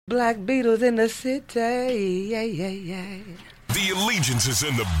Black Beatles in the city. Yeah, yeah, yeah. The Allegiance is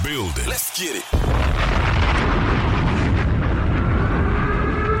in the building. Let's get it.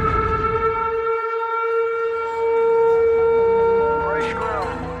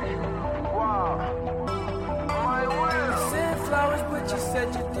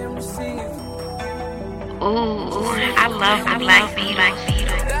 Ooh, I love the Black Beatles.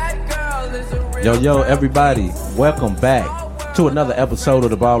 Yo, everybody, welcome back to another episode of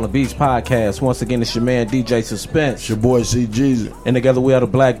the Ball and Beats podcast. Once again, it's your man DJ Suspense. It's your boy C Jesus. And together we are the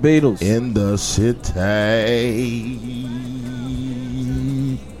Black Beatles. In the city.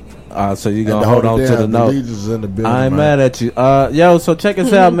 So you gonna hold on to the note. In the building, I ain't mad at you. So check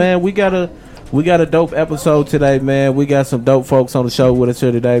us out, man. We got a dope episode today, man. We got some dope folks on the show with us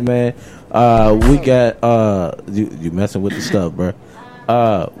here today, man. We got you messing with the stuff, bro.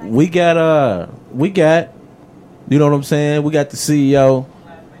 We got you know what I'm saying? We got the CEO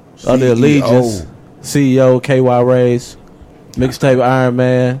of the Allegiance, CEO KY Rays, mixtape Iron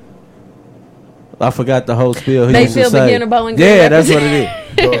Man. I forgot the whole spiel. He Mayfield Beginner Bowling Green. Yeah, that's what it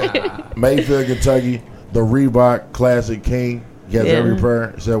is. Mayfield, Kentucky, the Reebok Classic King. He has every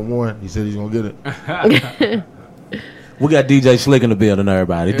prayer except one. He said he's gonna get it. We got DJ Slick in the building,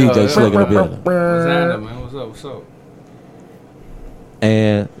 everybody. DJ Slick in the building. What's happening, man? What's up?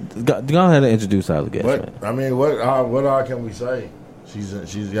 And go ahead and introduce our guest, man. I mean, what all can we say? She's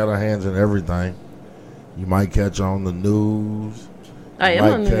got her hands in everything. You might catch her on the news. I am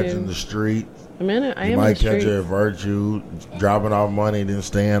on the news. In the street. I am You might catch her at Virtue, dropping off money, then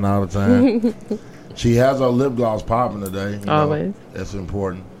staying all the time. She has her lip gloss popping today. Always. That's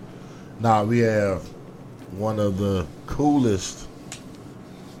important. Now, we have one of the coolest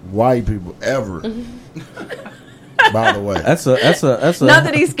white people ever. By the way, that's a. Not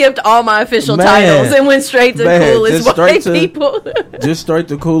that he skipped all my official titles and went straight to coolest white people. Just straight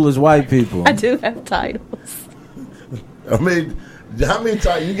to coolest white people. I do have titles. I mean, how many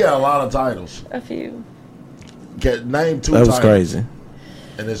titles? You got a lot of titles. A few. Name two. That was titles, crazy.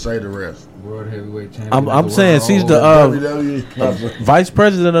 And then say the rest. World Heavyweight Champion. I'm saying she's the Vice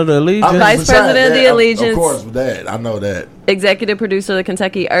President of the Allegiance. Vice President of the Allegiance. Of course, with that. I know that. Executive producer of the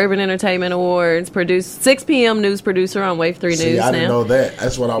Kentucky Urban Entertainment Awards. Produced 6 p.m. news producer on Wave 3 News now. I didn't know that.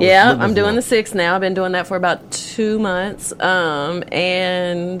 That's what I was Yeah, I'm doing the 6 now. I've been doing that for about 2 months.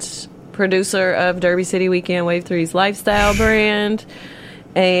 And producer of Derby City Weekend, Wave 3's lifestyle brand.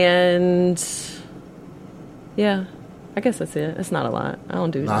 And yeah. I guess that's it. It's not a lot. I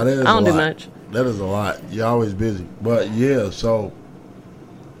don't do much. That is a lot. You're always busy. But yeah, so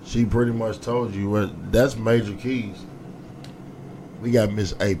she pretty much told you what that's major keys. We got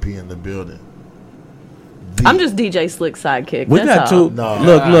Miss AP in the building. I'm just DJ Slick's sidekick. We got two. No,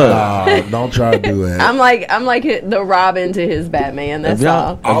 look. No, don't try to do that. I'm like the Robin to his Batman. That's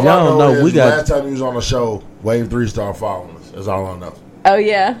all. All I know is last time he was on the show, Wave 3 started following us. That's all I know. Oh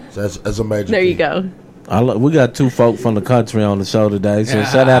yeah. So that's a major. There key. you go. We got two folk from the country on the show today, so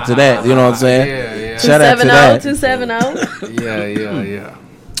shout out to that. You know what I'm saying? Yeah. Shout out to that. 270. Yeah.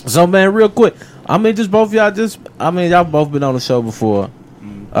 So, man, real quick, I mean, y'all both been on the show before.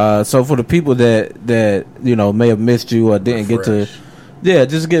 So for the people that you know may have missed you or didn't get to,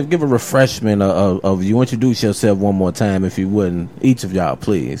 just give a refreshment of you. Introduce yourself one more time, if you wouldn't, each of y'all,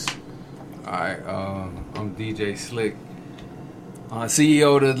 please. All right, I'm DJ Slick.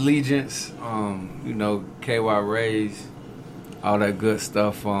 CEO of the Allegiance, KY Rays, all that good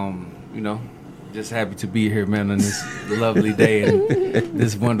stuff. Just happy to be here, man, on this lovely day and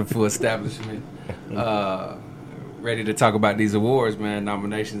this wonderful establishment. Ready to talk about these awards, man.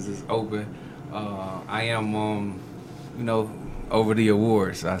 Nominations is open. I am, over the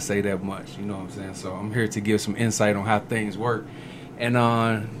awards. I say that much, you know what I'm saying? So I'm here to give some insight on how things work and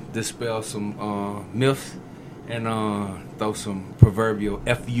dispel some myths. And throw some proverbial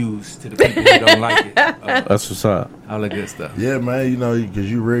FUs to the people who don't like it. That's what's up. All the good stuff. Yeah, man,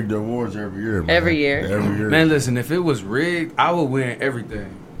 because you rig the awards every year, man. Every year. Man, listen, if it was rigged, I would win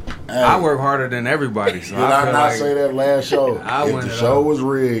everything. Hey, I work harder than everybody. So did I not say that last show? If the show was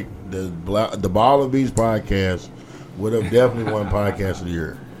rigged, the Ball and Beats podcast would have definitely won podcast of the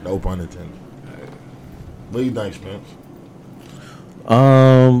year. No pun intended. What do you think, Spence?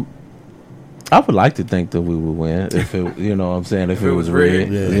 I would like to think that we would win if it, you know what I'm saying, if it was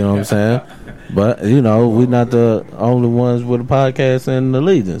rigged, you know what I'm saying? But, we're not the only ones with a podcast in the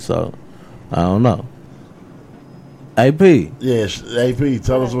Allegiance, so I don't know. AP. Yes, AP,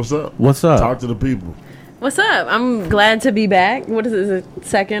 tell us what's up. What's up? Talk to the people. What's up? I'm glad to be back. What is it, the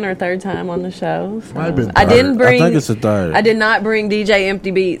second or third time on the show? So Might have been I didn't third. bring. I think it's the third. I did not bring DJ Empty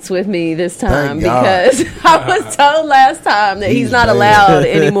Beats with me this time Thank God. because I was told last time that he's not banned. allowed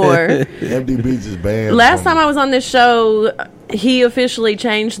anymore. Empty Beats is banned. Last time I was on this show, he officially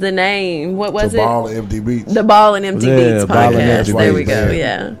changed the name. What was to it? Ball of Empty Beats. The Ball and Empty Yeah, Beats Ball and podcast. Empty There we Beats. go. Yeah.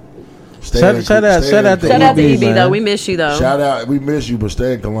 Yeah. Stay in- Shout out stay in to Columbus. Shout out to EB, EB though. man. We miss you though. Shout out. We miss you, but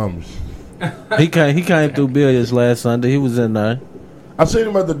stay in Columbus. He came through Billiards last Sunday. He was in there I seen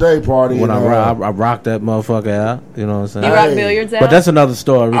him at the day party. when and, I rocked that motherfucker out. You know what I'm saying? You Hey, rock billiards out. But that's another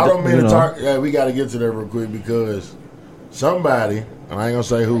story. I don't mean you to know. talk. Yeah, we got to get to that real quick because somebody, and I ain't gonna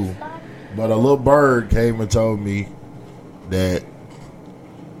say who, but a little bird came and told me that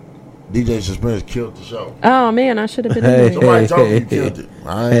DJ Suspense killed the show. Oh man, I should have been Hey, in there. Somebody told me he killed it.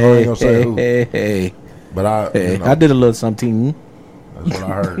 I ain't gonna say who, Hey, but I, you know, I did a little something. that's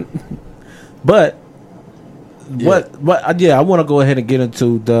what I heard. But yeah, I want to go ahead and get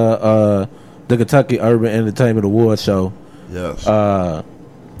into the Kentucky Urban Entertainment Award show. Yes.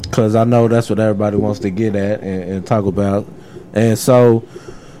 Because I know that's what everybody wants to get at and talk about. And so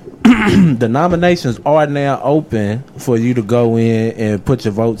the nominations are now open for you to go in and put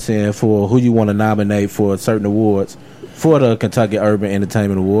your votes in for who you want to nominate for certain awards for the Kentucky Urban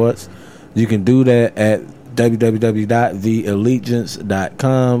Entertainment Awards. You can do that at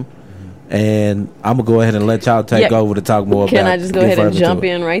www.theallegiance.com. And I'm going to go ahead and let y'all take Yeah. over to talk more about it. Can I just go ahead and jump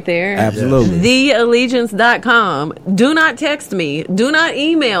in right there? Absolutely. Theallegiance.com. Do not text me. Do not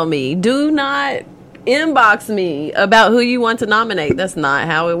email me. Do not inbox me about who you want to nominate. That's not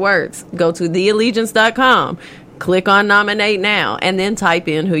how it works. Go to theallegiance.com. Click on nominate now and then type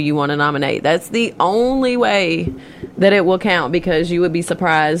in who you want to nominate. That's the only way that it will count because you would be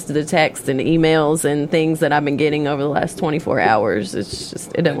surprised the texts and emails and things that I've been getting over the last 24 hours. It's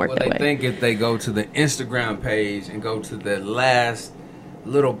just, it doesn't work that way. I think if they go to the Instagram page and go to the last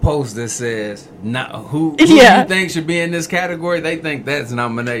little post that says who Yeah. you think should be in this category, they think that's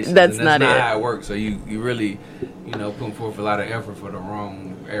nomination. That's and not it. how it works. So you really, putting forth a lot of effort for the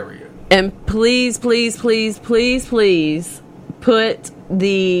wrong area. And please, please, please, please, please put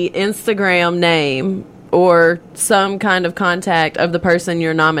the Instagram name or some kind of contact of the person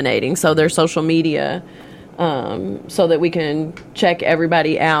you're nominating. So their social media, so that we can check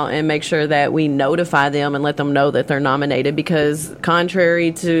everybody out and make sure that we notify them and let them know that they're nominated. Because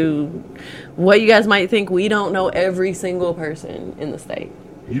contrary to what you guys might think, we don't know every single person in the state.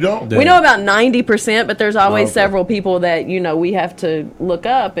 You don't? We know about 90%, but there's always Okay. several people that, we have to look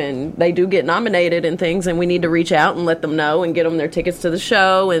up, and they do get nominated and things, and we need to reach out and let them know and get them their tickets to the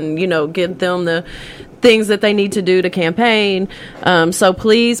show and, get them the things that they need to do to campaign. So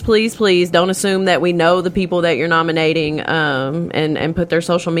please, please, please don't assume that we know the people that you're nominating, and put their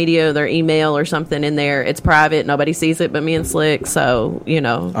social media, their email or something in there. It's private. Nobody sees it but me and Slick. So, I'm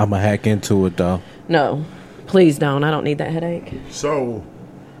going to hack into it, though. no, please don't. I don't need that headache. So,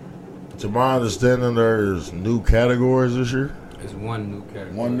 to my understanding, there's new categories this year. It's one new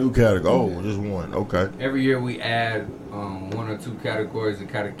category. One new category. Oh, just one. Okay. Every year we add one or two categories to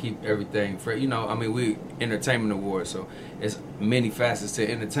kind of keep everything fair. We entertainment awards, so it's many facets to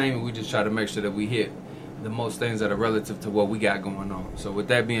entertainment. We just try to make sure that we hit the most things that are relative to what we got going on. So with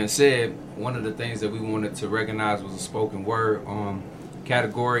that being said, one of the things that we wanted to recognize was a spoken word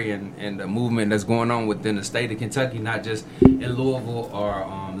category and the movement that's going on within the state of Kentucky, not just in Louisville or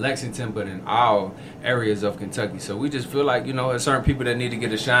Lexington, but in all areas of Kentucky. So we just feel like, there's certain people that need to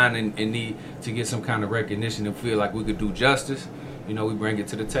get a shine and need to get some kind of recognition and feel like we could do justice. We bring it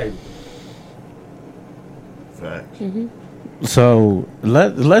to the table. Facts. Mm-hmm. So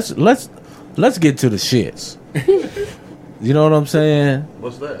let's get to the shits. You know what I'm saying?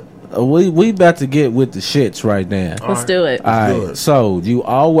 What's that? We about to get with the shits right now. Let's do it. All right. Good. So you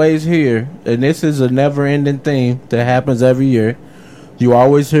always hear, and this is a never-ending theme that happens every year. You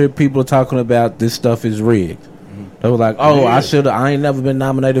always hear people talking about this stuff is rigged. They were like, "Oh, Yeah. I ain't never been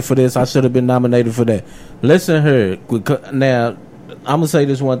nominated for this. I should have been nominated for that." Listen here. Now, I'm gonna say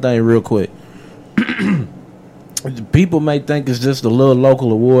this one thing real quick. People may think it's just a little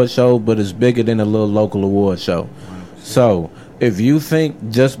local award show, but it's bigger than a little local award show. 100%. So if you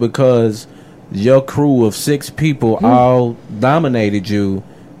think just because your crew of 6 people all nominated you,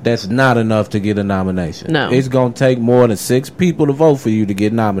 that's not enough to get a nomination. No. It's going to take more than 6 people to vote for you to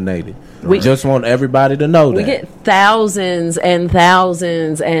get nominated. We just want everybody to know that. We get thousands and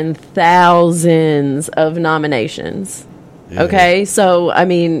thousands and thousands of nominations. Yeah. Okay? So,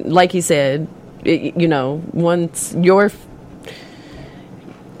 like you said, once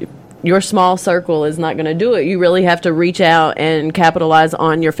your small circle is not going to do it. You really have to reach out and capitalize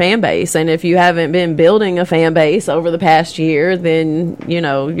on your fan base. And if you haven't been building a fan base over the past year, then, you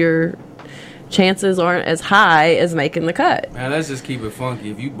know, your chances aren't as high as making the cut. Man, let's just keep it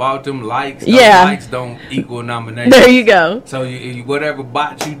funky. If you bought them likes, Yeah. likes don't equal nomination. There you go. So whatever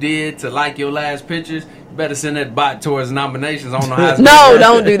bot you did to like your last pictures, you better send that bot towards nominations. I don't know how. No,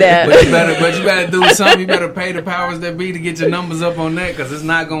 don't do that. But you better do something. You better pay the powers that be to get your numbers up on that, because it's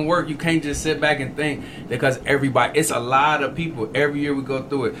not gonna work. You can't just sit back and think, because it's a lot of people. Every year we go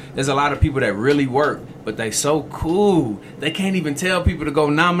through it. There's a lot of people that really work, but they so cool. They can't even tell people to go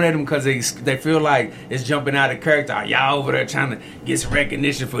nominate them because they feel like it's jumping out of character. Y'all over there trying to get some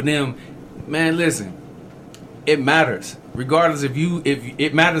recognition for them. Man, listen. It matters. Regardless if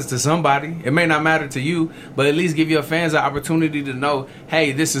it matters to somebody, it may not matter to you, but at least give your fans an opportunity to know,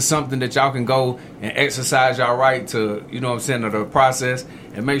 hey, this is something that y'all can go and exercise y'all right to, you know what I'm saying, of the process,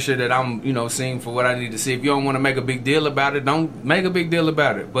 and make sure that I'm, you know, seeing for what I need to see. If you don't want to make a big deal about it, don't make a big deal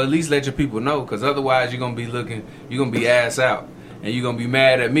about it, but at least let your people know, because otherwise you're going to be ass out, and you're going to be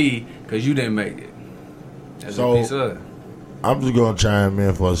mad at me because you didn't make it. That's a piece of it. I'm just going to chime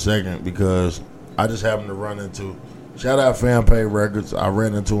in for a second, because I just happened to run into, shout out Fan Pay Records. I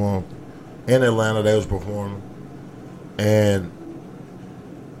ran into them in Atlanta. They was performing, and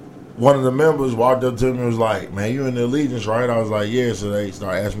one of the members walked up to me and was like, "Man, you in the Allegiance, right?" I was like, "Yeah." So they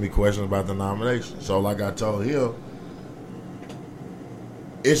started asking me questions about the nomination. So like I told him,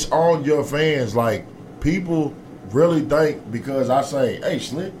 it's on your fans. Like, people really think because I say, "Hey,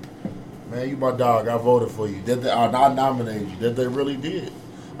 Slick, man, you my dog. I voted for you. That I nominated you." That they really did.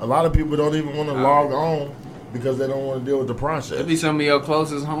 A lot of people don't even want to log on because they don't want to deal with the process. There be some of your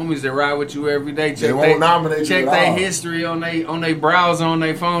closest homies that ride with you every day. They won't nominate you check at their all. history on their browser on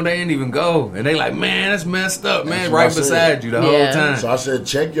their phone. They ain't even go, and they like, man, that's messed up, man. That's what Right I said. beside you the Yeah. whole time. So I said,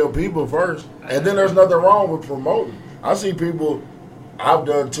 check your people first. And then there's nothing wrong with promoting. I see people, I've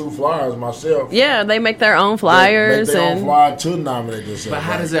done 2 flyers myself. Yeah, they make their own flyers. Make their own and flyer to nominate themselves. But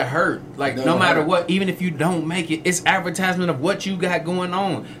how does it hurt? Like, It no doesn't matter hurt. what, even if you don't make it, it's advertisement of what you got going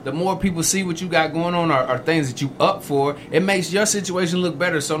on. The more people see what you got going on or things that you up for, it makes your situation look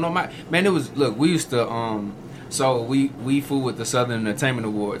better. So no matter, man, we used to, so we fool with the Southern Entertainment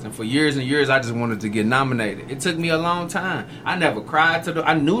Awards, and for years and years I just wanted to get nominated. It took me a long time. I never cried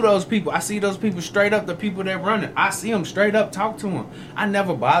I knew those people. I see those people straight up, the people that run it. I see them straight up, talk to them. I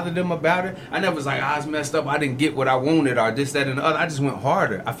never bothered them about it. I never was like, I was messed up, I didn't get what I wanted, or this, that, and the other. I just went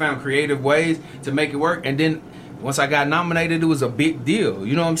harder. I found creative ways to make it work, and then once I got nominated, it was a big deal.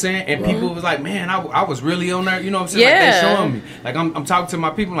 You know what I'm saying? And people was like, man, I was really on there. You know what I'm saying? Yeah. Like, they showing me. Like, I'm talking to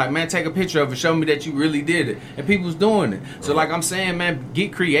my people like, man, take a picture of it. Show me that you really did it. And people's doing it. So, like I'm saying, man,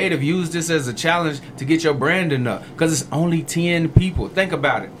 get creative. Use this as a challenge to get your branding up. Because it's only 10 people. Think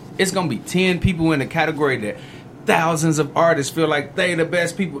about it. It's going to be 10 people in the category that thousands of artists feel like they the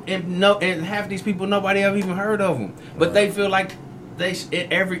best people. And half these people, nobody ever even heard of them. But they feel like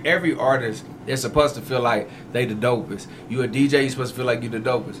every artist is supposed to feel like they the dopest. You a DJ, you supposed to feel like you the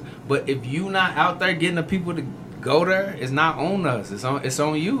dopest. But if you not out there getting the people to go there, it's not on us. It's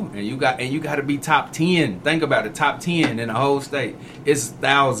on you. And you got to be top 10. Think about it, top 10 in the whole state. It's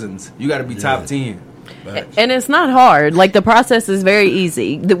thousands. You got to be top 10. Facts. And it's not hard. Like, the process is very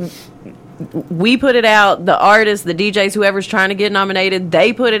easy. We put it out. The artists, the DJs, whoever's trying to get nominated,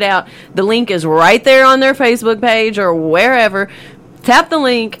 they put it out. The link is right there on their Facebook page or wherever. Tap the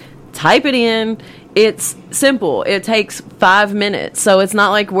link, type it in. It's simple. It takes 5 minutes. So it's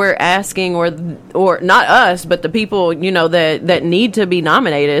not like we're asking or not us, but the people, you know, that need to be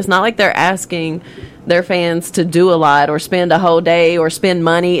nominated. It's not like they're asking their fans to do a lot or spend a whole day or spend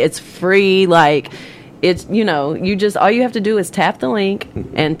money. It's free. Like, it's, you know, all you have to do is tap the link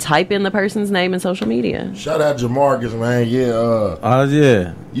and type in the person's name and social media. Shout out Jamarcus, man. Yeah,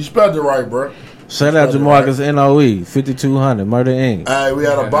 Yeah. you spelled it right, bro. Shout out to Marcus NOE 5200 Murder Inc. Hey, we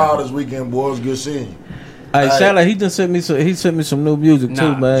had a ball this weekend, boys. Good seeing you. Hey, Hey. shout out. He just sent me some new music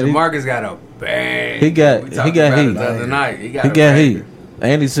too, man. Jamarcus got a bang. He got We talked heat. about it the other night. He got He a got banger. heat.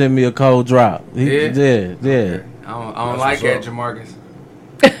 And he sent me a cold drop. Yeah. Yeah? Yeah. I don't That's like that, what's up. Jamarcus.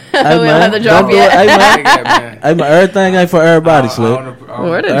 Hey, We don't have the don't drop do it. yet. Hey, I man. like that, man. Hey, man, everything ain't for everybody, Slick.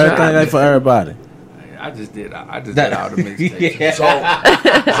 Where the Everything drop? ain't for everybody. I just did all the mixtapes. Yeah. So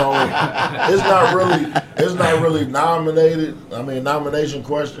it's not really nominated. I mean, nomination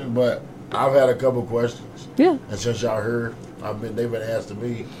question, but I've had a couple questions, Yeah. and since y'all heard, they've been asking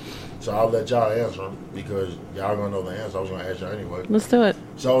me, so I'll let y'all answer them because y'all gonna know the answer. I was gonna ask y'all anyway. Let's do it.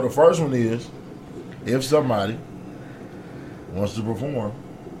 So the first one is, if somebody wants to perform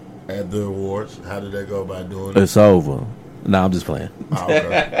at the awards, how do they go about doing it? It's over. No, I'm just playing. Oh,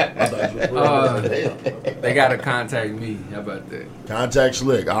 okay. I thought you was Damn. They gotta contact me. How about that? Contact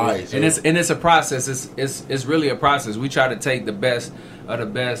Slick. All right. So. And it's a process. It's really a process. We try to take the best of the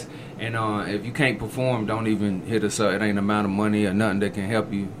best. And if you can't perform, don't even hit us up. It ain't amount of money or nothing that can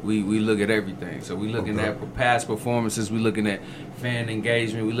help you. We look at everything. So we looking at past performances. We looking at fan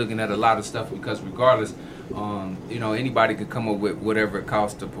engagement. We looking at a lot of stuff because regardless, anybody could come up with whatever it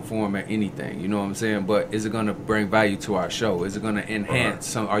costs to perform at anything. You know what I'm saying? But is it going to bring value to our show? Is it going to enhance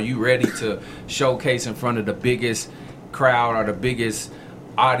some? Are you ready to showcase in front of the biggest crowd or the biggest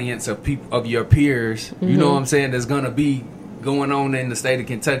audience of people of your peers? You know what I'm saying? There's going to be going on in the state of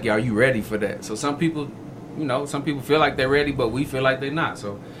Kentucky. Are you ready for that? So some people feel like they're ready, but we feel like they're not.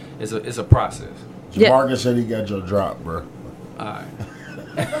 So it's a process. Jamarcus said he got your drop, bro. All right.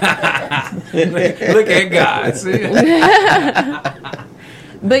 Look at God. See?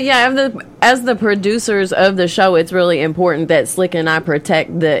 But yeah, as the producers of the show, it's really important that Slick and I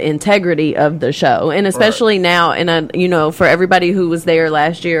protect the integrity of the show, and especially now. And for everybody who was there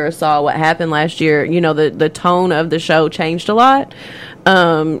last year or saw what happened last year, the tone of the show changed a lot.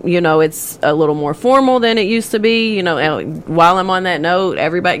 It's a little more formal than it used to be. While I'm on that note,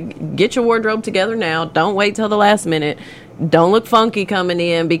 everybody get your wardrobe together now. Don't wait till the last minute. Don't look funky coming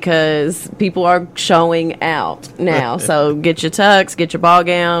in because people are showing out now. So get your tux, get your ball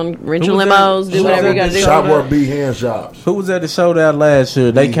gown, rent your limos, do whatever you got to do. Shop where B Hand shops. Who was at the show that last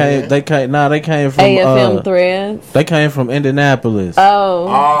year? They came from AFM Threads. They came from Indianapolis.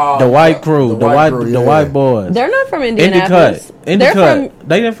 Oh, the white crew, the white boys. They're not from Indianapolis.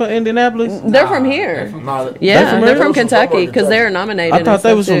 They're from Indianapolis. They're from here. They're from Kentucky because they're nominated. I thought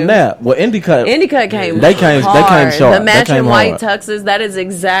they was from Nap. Well, Indicut came. They came short. The matching white tuxes. That is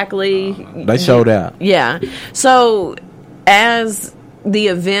exactly. They showed out. Yeah. So as the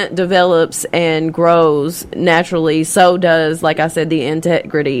event develops and grows naturally, so does, like I said, the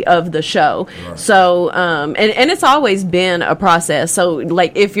integrity of the show. Right. So, and it's always been a process. So,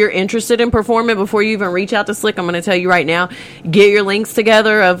 like, if you're interested in performing, before you even reach out to Slick, I'm going to tell you right now, get your links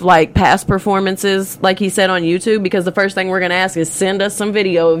together of, like, past performances, like he said, on YouTube, because the first thing we're going to ask is send us some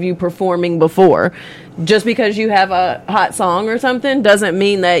video of you performing before. Just because you have a hot song or something doesn't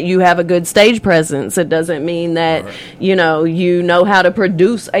mean that you have a good stage presence. It doesn't mean that, you know how to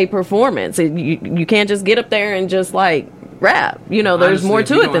produce a performance. You can't just get up there and just, like, rap. There's honestly, more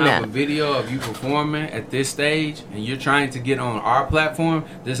to it than that. If you don't have a video of you performing at this stage and you're trying to get on our platform,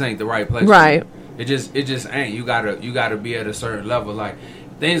 this ain't the right place. Right. It just ain't. You gotta be at a certain level. Like,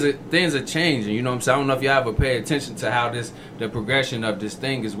 things are changing. You know what I'm saying? I don't know if y'all ever pay attention to how the progression of this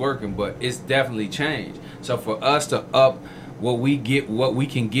thing is working, but it's definitely changed. So for us to up what we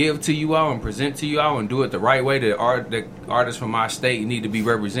can give to you all and present to you all and do it the right way, the artists from our state need to be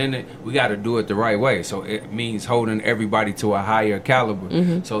represented. We got to do it the right way. So it means holding everybody to a higher caliber.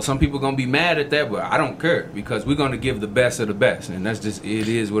 Mm-hmm. So some people gonna be mad at that, but I don't care because we're gonna give the best of the best, and that's just it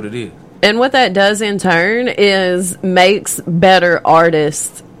is what it is. And what that does in turn is makes better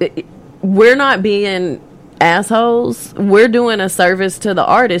artists. We're not being assholes. We're doing a service to the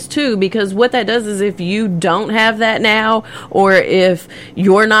artist too, because what that does is if you don't have that now, or if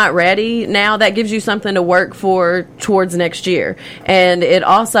you're not ready now, that gives you something to work for towards next year. And it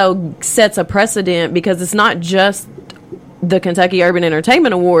also sets a precedent because it's not just the Kentucky Urban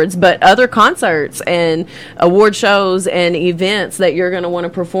Entertainment Awards, but other concerts and award shows and events that you're going to want to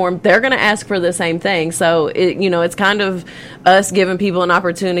perform, they're going to ask for the same thing. So, it's kind of us giving people an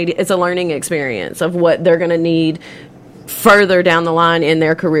opportunity. It's a learning experience of what they're going to need further down the line in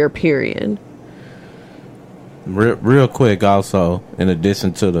their career period. Real quick, also, in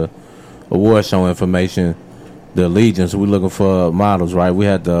addition to the award show information, the Allegiance, we're looking for models, right? We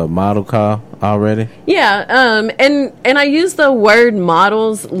had the model call already. Yeah, and I use the word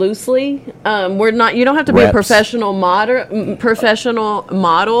models loosely. We're not. You don't have to be a professional model.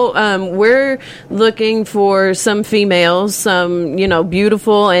 We're looking for some females, some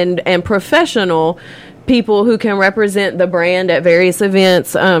beautiful and professional people who can represent the brand at various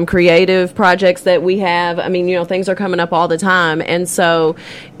events, creative projects that we have. I mean, things are coming up all the time. And so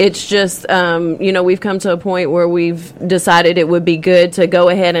it's just, we've come to a point where we've decided it would be good to go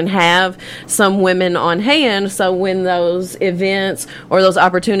ahead and have some women on hand. So when those events or those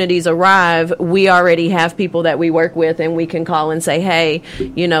opportunities arrive, we already have people that we work with and we can call and say, hey,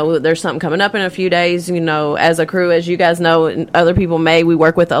 there's something coming up in a few days. As a crew, as you guys know, and other people may, we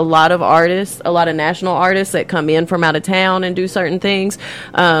work with a lot of artists, a lot of national artists that come in from out of town and do certain things.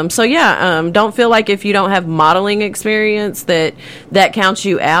 Don't feel like if you don't have modeling experience that counts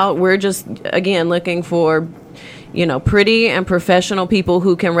you out. We're just, again, looking for, pretty and professional people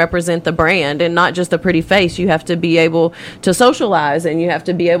who can represent the brand, and not just a pretty face. You have to be able to socialize, and you have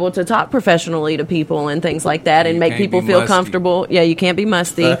to be able to talk professionally to people and things like that, and make people feel comfortable. Yeah, you can't be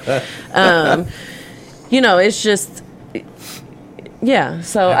musty. It's just, yeah.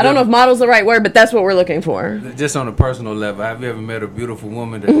 So I don't know if model's the right word, but that's what we're looking for. Just on a personal level, have you ever met a beautiful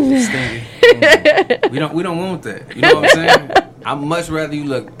woman that's stinky? We don't want that. You know what I'm saying? I'd much rather you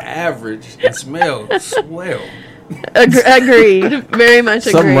look average and smell swell. Agreed. Very much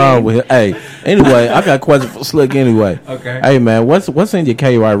agreed. Something wrong with it. Hey, anyway, I got a question for Slick anyway. Okay. Hey, man, what's in your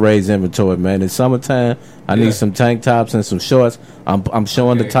KY Rays inventory, man? It's summertime. I need some tank tops and some shorts. I'm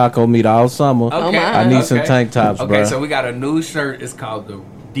showing the taco meat all summer. Okay. I need some tank tops, bro. Okay, so we got a new shirt. It's called the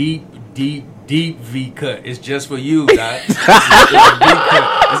Deep V cut. It's just for you, Doc. It's a deep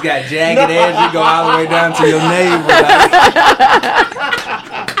cut. It's got jagged edges. You go all the way down to your navel, Doc.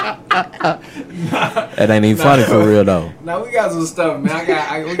 That ain't even funny for real though. No, we got some stuff,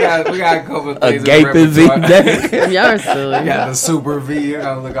 man. We got a couple of A things. gaping V neck. Y'all are silly. We got the super V. It's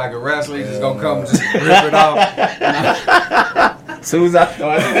gonna look like a wrestler. He's just gonna come and just rip it off. As soon as I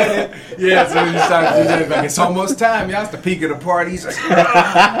started. Yeah, so you start to do like, it's almost time. Y'all. It's the peak of the parties. He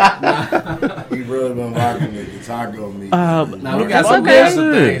really been rocking the taco meat. Now we got some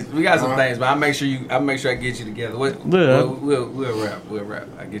things. We got some things, but I'll make sure I get you together. We'll wrap.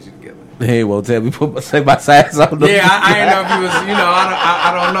 I get you together. He won't tell me say my size on the Yeah, I ain't know if you was.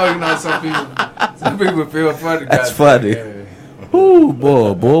 I don't know. Some people feel funny. That's funny. Ooh,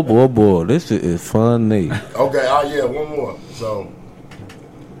 boy. This shit is funny. Okay, one more. So,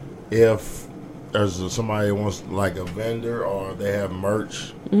 if there's somebody who wants like a vendor or they have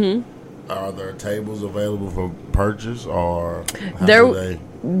merch, are there tables available for purchase, or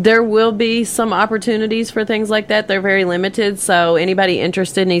there will be some opportunities for things like that. They're very limited, so anybody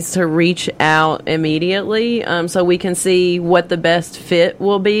interested needs to reach out immediately so we can see what the best fit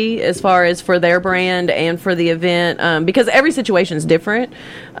will be as far as for their brand and for the event, because every situation is different.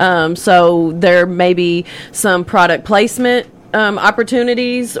 So there may be some product placement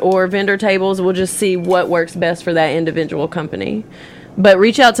opportunities or vendor tables. We'll just see what works best for that individual company. But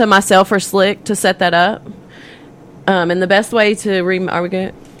reach out to myself or Slick to set that up. And the best way to are we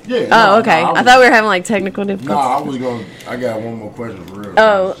good? Yeah. Okay. I thought we were having like technical difficulties. I got one more question for real.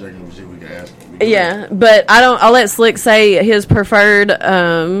 Oh. Checking to see if we can ask. Yeah, but I'll let Slick say his preferred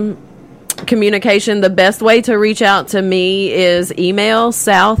communication. The best way to reach out to me is email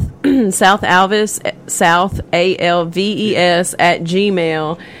South Alves Alves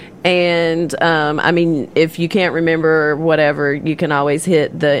 @gmail. And if you can't remember whatever, you can always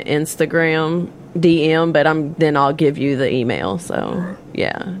hit the Instagram DM, but then I'll give you the email. So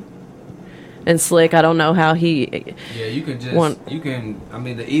yeah. And Slick, I don't know how he. Yeah, you can just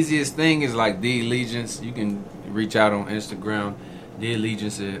the easiest thing is like The Allegiance. You can reach out on Instagram, The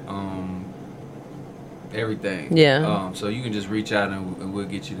Allegiance at everything. Yeah. So you can just reach out and we'll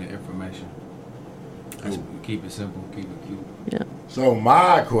get you the information. Keep it simple, keep it cute. Yeah. So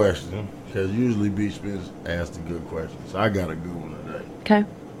my question, because usually Beach Spins asks the good questions, so I got a good one today. Okay.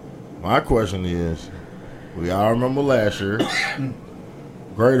 My question is, we all remember last year,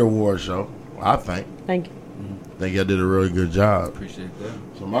 great award show, I think. Thank you. I think y'all did a really good job. Appreciate that.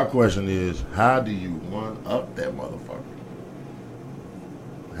 So my question is, how do you one up that motherfucker?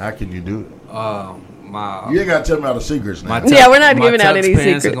 How can you do it? You ain't got to tell me all the secrets now. We're not giving out any pants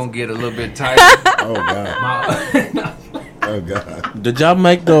secrets. Are gonna get a little bit tighter. Oh God. Oh God. Did y'all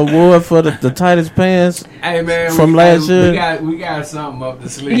make the award for the tightest pants? Hey man, from last year. We got something up the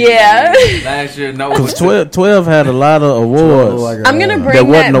sleeve. Yeah. Last year, no. Because 12 had a lot of awards. I'm gonna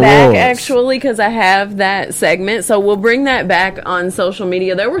bring that back actually because I have that segment. So we'll bring that back on social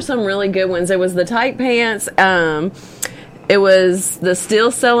media. There were some really good ones. There was the tight pants. It was the Still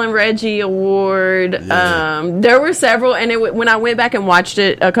Selling Reggie Award. Yeah. There were several, and when I went back and watched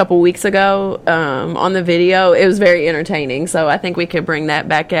it a couple weeks ago on the video, it was very entertaining. So I think we could bring that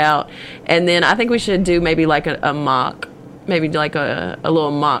back out. And then I think we should do maybe like a mock, maybe like a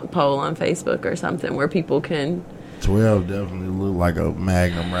little mock poll on Facebook or something where people can. 12 definitely looked like a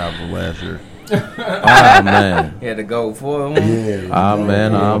Magnum rapper last year. Oh, man. He had to go for him. Yeah.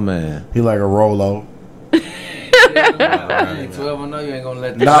 Oh, man. He like a Rolo. 12, I know you ain't gonna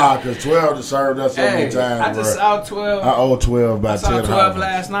let that. Nah, because 12 has served us so many times. I just saw 12. I owe 12 by 10 I saw 12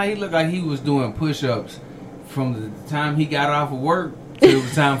 last night. He looked like he was doing push-ups from the time he got off of work till it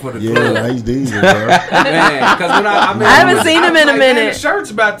was time for the Yeah, club. he's DJ, bro. Man, because when I haven't seen him in a like, minute. Man, the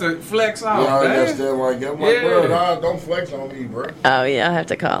shirt's about to flex off. Yeah, I man. understand like that. I'm like, Yeah. bro, nah, don't flex on me, bro. Oh yeah, I have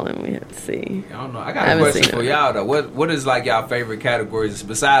to call him. We have to see. I don't know. I I got a haven't question seen for it. y'all though. What is like y'all favorite categories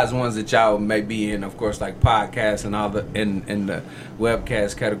besides ones that y'all may be in? Of course, like podcasts and all the in the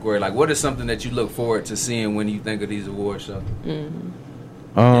webcast category. Like, what is something that you look forward to seeing when you think of these award shows?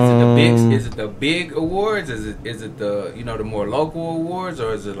 Is it the big awards? Is it the the more local awards,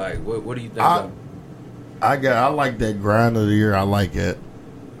 or is it like what do you think? I like that grind of the year. I like it.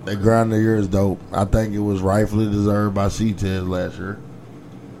 That grind of the year is dope. I think it was rightfully deserved by C-Tez last year.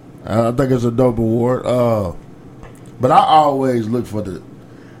 I think it's a dope award. But I always look for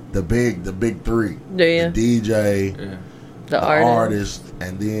the big three. Do you? The DJ, Yeah. The artist,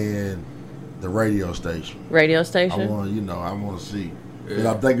 and then the radio station. radio I station. want to see. Because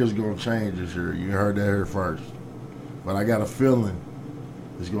Yeah. I think it's going to change this year. You heard that here first. But I got a feeling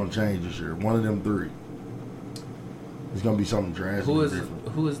it's going to change this year. One of them three. It's going to be something drastically different.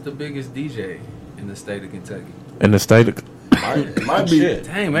 Who is the biggest DJ in the state of Kentucky? In the state of It might be. Shit.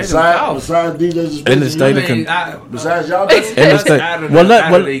 Dang, maybe Besides DJs, In the state of besides y'all, in the That's state. out of Well, the-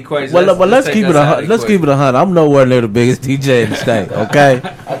 out of the equation. let's take keep us it out of the let's keep it 100. I'm nowhere near the biggest DJ in the state. Okay,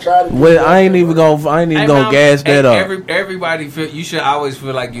 I tried to. well, I ain't even gonna gas that up. Everybody feel you should always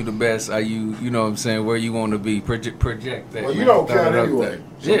feel like you the best. Are you know what I'm saying, where you want to be? Project that. Well, you man. don't Throw count it up anyway. there.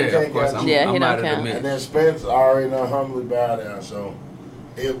 So you Yeah, can't of course. count I'm, you. Yeah, he I'm don't out of the count. mix. And then Spence already done humbly bow down. So,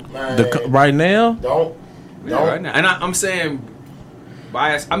 Right now, don't. Yeah, right now. And I'm saying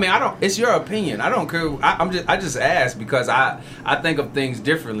bias. I mean, I don't. It's your opinion. I don't care. I just ask because I think of things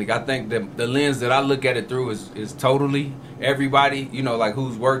differently. I think that the lens that I look at it through is totally everybody. Like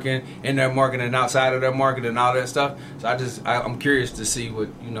who's working in their market and outside of their market and all that stuff. So I'm curious to see what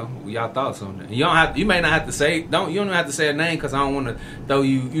y'all thoughts on that. You don't have. You may not have to say. You don't have to say a name because I don't want to throw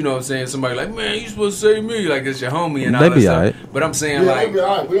you. You know what I'm saying? Somebody like, man, you supposed to say me like it's your homie and all They that be stuff. alright. But I'm saying Yeah,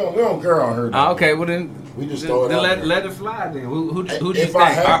 like. we don't care on her. though. Okay, well then. We just throw it out there. Let it fly then. Who do you If think? I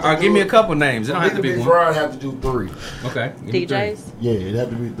have to Or do give me it, a couple names. It don't have to be one. I'd have to do three. Okay. give me DJs. Yeah, it'd have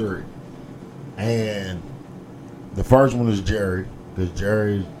to be three. And the first one is Jerry, because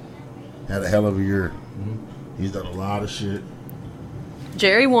Jerry had a hell of a year. He's done a lot of shit.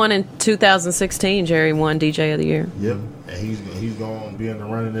 Jerry won in 2016. Jerry won DJ of the Year. Yep, and he's going to be in the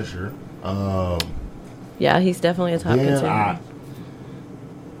running this year. Yeah, he's definitely a top Then contender.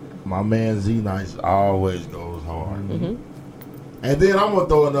 my man Z Nice always goes hard. And then I'm gonna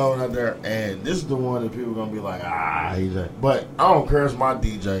throw another one out there, and this is the one that people are gonna be like, he's a. But I don't care. It's my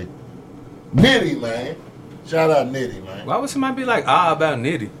DJ, Nitty, man. Shout out Nitty, man. Why would somebody be like about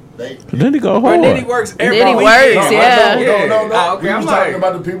Nitty? then he go Bro, hard. Nitty works every Nitty weekend. works, No, yeah. No. Oh, okay, We I'm was like, talking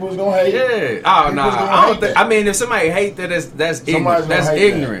about the people who's gonna hate. yeah. Oh People's no, gonna I don't hate think. that. I mean, if somebody hate that, that's Somebody's ignorant. gonna That's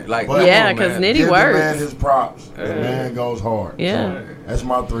hate ignorant. that. Like, But- come Yeah, on, 'cause man. Nitty Give the works. man his props. The man goes hard. Yeah. So, that's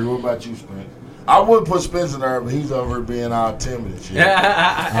my three. What about you, Spence? I would put Spence in there, but he's over being all timid and shit.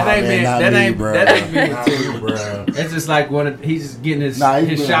 that ain't man, me. not That me, ain't. bro. That ain't me. Not me, bro. It's just like he's just getting his Nah, he's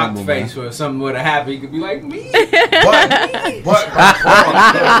his being shocked humble, face, or if something would have happened, he could be like me. But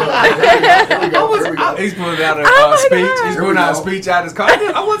here we go. He's pulling out a my speech. God. He's Here pulling we out a go. speech out of his car.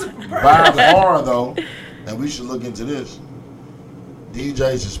 I wasn't prepared. By far, though, and we should look into this.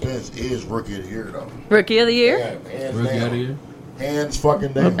 DJ Suspense is Rookie of the Year, though. Rookie of the Year. Yeah, hands Rookie down. of the year. Hands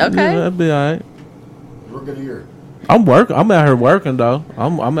fucking down. Okay. Yeah, that'd be all right. Rookie of the Year. I'm out here working though.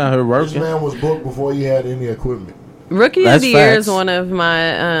 I'm out here This working. man was booked before he had any equipment. Rookie of That's the Year facts. is one of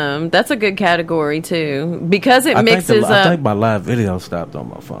my. That's a good category too because it I mixes I up. think my live video stopped on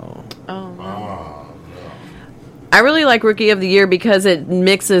my phone. I really like Rookie of the Year because it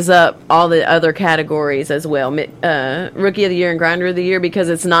mixes up all the other categories as well. Rookie of the Year and Grinder of the Year because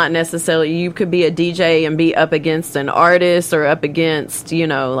it's not necessarily you could be a DJ and be up against an artist or up against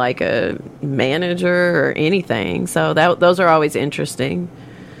like a manager or anything. So those are always interesting.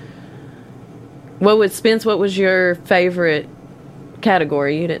 What was your favorite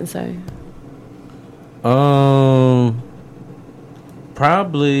category? You didn't say.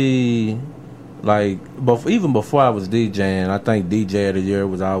 Probably like even before I was DJing, I think DJ of the Year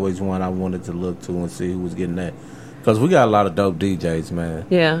was always one I wanted to look to and see who was getting that, because we got a lot of dope DJs, man.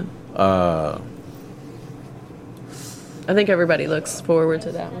 Yeah. Uh, I think everybody looks forward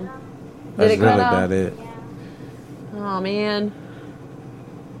to that one. that's it really cut off? about it. Oh man.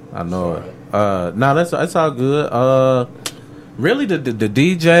 I know it. No, that's all good. Really, the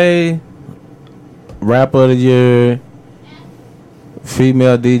DJ, rapper of the year,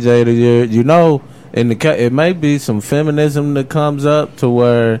 female DJ of the year. In it may be some feminism that comes up to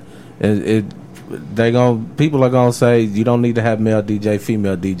where it people are gonna say you don't need to have male DJ,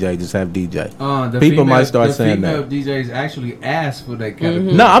 female DJ, just have DJ. People might start saying that. The female DJs actually asked for that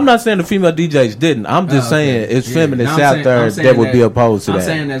category. No, I'm not saying the female DJs didn't. I'm just saying it's feminists out there that would be opposed to that. I'm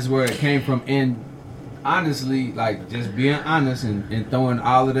saying that's where it came from. And honestly, like, just being honest and throwing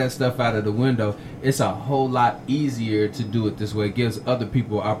all of that stuff out of the window, it's a whole lot easier to do it this way. It gives other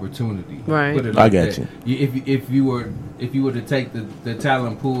people opportunity. Right. Put it I like get that. you. If you were to take the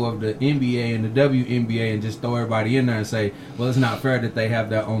talent pool of the NBA and the WNBA and just throw everybody in there and say, well, it's not fair that they have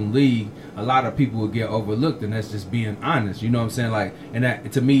their own league, a lot of people would get overlooked, and that's just being honest. You know what I'm saying? Like, and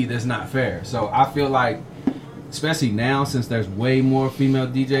that, to me, that's not fair. So I feel like, especially now, since there's way more female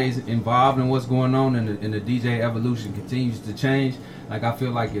DJs involved in what's going on, and the DJ evolution continues to change, like, I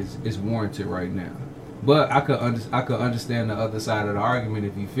feel like it's warranted right now. But I could understand the other side of the argument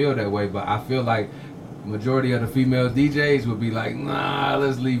if you feel that way. But I feel like majority of the female DJs would be like, nah,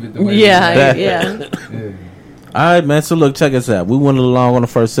 let's leave it the way. Yeah. Yeah. All right, man. So look, check us out. We went along on the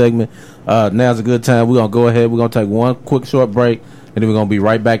first segment. Now's a good time. We're gonna go ahead. We're gonna take one quick short break, and then we're gonna be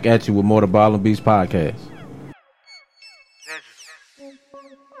right back at you with more of the Ball and Beast podcast.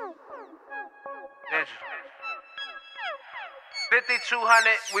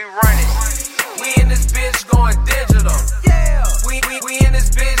 5200, we running. We in this bitch going digital. Yeah. We in this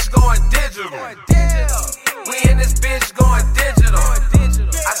bitch going digital. We in this bitch going digital.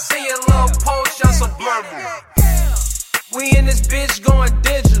 I see a little post, y'all subliminal. We in this bitch going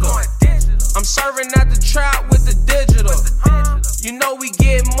digital. I'm serving at the trap with the digital. You know we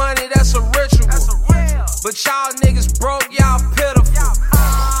get money, that's a ritual. But y'all niggas broke, y'all pitiful.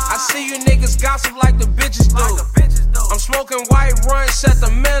 I see you niggas gossip like the bitches do. I'm smoking white runts at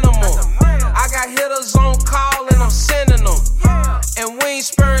the minimum. I got hitters on call and I'm sending them. And we ain't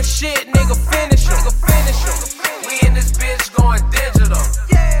sparing shit, nigga, finish them. We in this bitch going digital.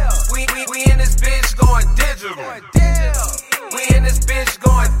 We in this bitch going digital. We in this bitch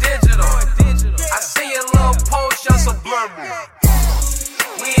going digital. I see a little post, y'all subliminal.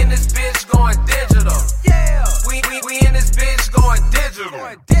 We in this bitch going digital. We in this bitch going digital.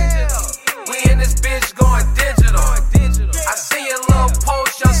 We in this bitch going digital. I see a little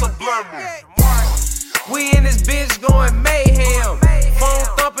post, y'all subliminal. We in this bitch going mayhem. Phone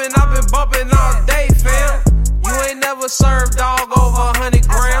thumping, I've been bumping all day, fam. You ain't never served dog over 100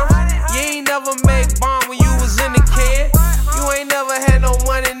 grams. You ain't never made bomb when you was in the can. You ain't never had no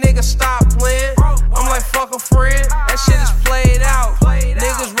money, nigga, stop playing. I'm like, fuck a friend, that shit is played out.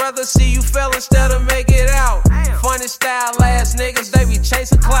 Niggas rather see you fail instead of make it out. Funny style ass niggas, they be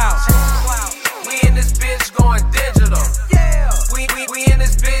chasing clouds. We in this bitch going digital. We in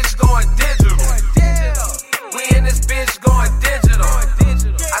this bitch going digital. We in this bitch going digital.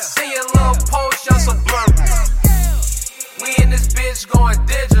 I see a little post, y'all subliminal. We in this bitch going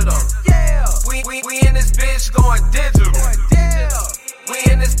digital. We in this bitch going digital. We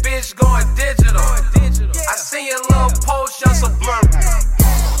in this bitch going digital. I see a little post, y'all subliminal.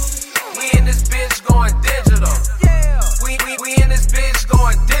 We in this bitch going digital. We in this bitch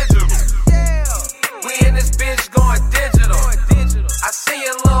going digital. We in this bitch going digital. I see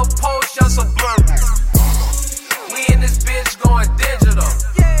a little post, y'all subliminal. We in this bitch going digital.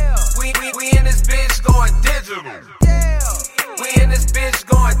 We in this bitch going digital. We in this bitch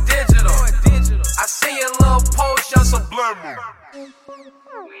going digital. I see a little post, y'all subliminal.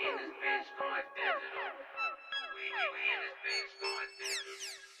 We in this bitch going digital. We in this bitch going digital.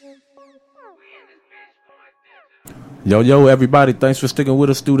 We in this bitch going digital. Yo, everybody, thanks for sticking with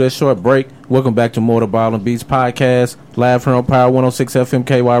us through that short break. Welcome back to more of the Ball and Beats podcast, live here on Power 106 FM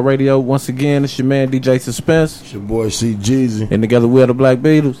KY Radio. Once again, it's your man DJ Suspense. It's your boy C Jeezy. And together we are the Black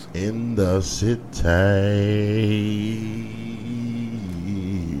Beatles. In the city.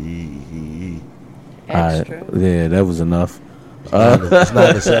 Extra. Yeah, that was enough. It's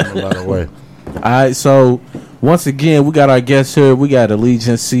not the same, by the way. All right, so once again, we got our guests here. We got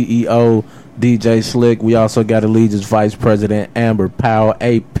Allegiance CEO DJ Slick. We also got Allegiance Vice President Amber Powell,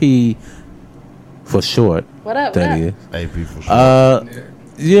 AP for short. What up? That what up? is. AP for sure.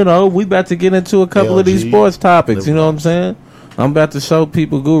 You know, we about to get into a couple of these LG. sports topics. You know what I'm saying? I'm about to show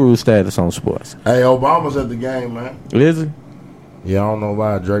people guru status on sports. Hey, Obama's at the game, man. Is he? Yeah, I don't know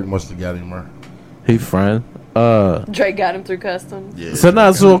why. Drake must have got him, man. He friend. Drake got him through customs. Yeah. So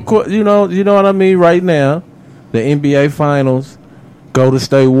now, you know what I mean. Right now, the NBA Finals, Golden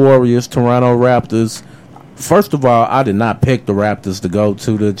State Warriors, Toronto Raptors. First of all, I did not pick the Raptors to go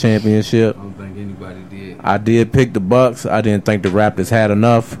to the championship. I don't think anybody did. I did pick the Bucks. I didn't think the Raptors had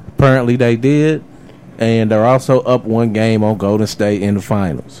enough. Apparently, they did, and they're also up one game on Golden State in the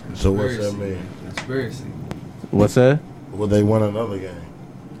finals. So what's that mean? Conspiracy. What's that? Will they win another game?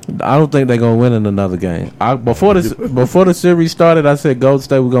 I don't think they're gonna win in another game. Before the series started, I said Golden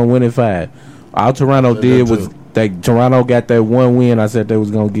State was gonna win in 5. All Toronto did was Toronto got that one win. I said they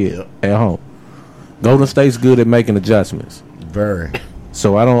was gonna get at home. Golden State's good at making adjustments. Very.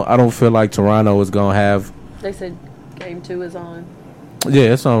 So I don't feel like Toronto is gonna have. They said game 2 is on.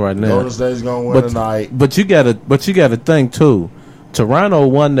 Yeah, it's on right now. Golden State's gonna win tonight. But you gotta think too. Toronto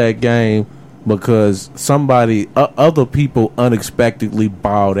won that game because other people unexpectedly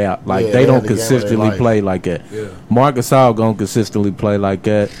balled out. Like they don't consistently play like that. Yeah. Marc Gasol gonna consistently play like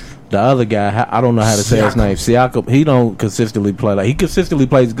that. The other guy, I don't know how to say his name. Siakam, he don't consistently play like he consistently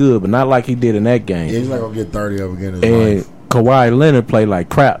plays good, but not like he did in that game. Yeah, he's not gonna get 30 up again in his and life. Kawhi Leonard played like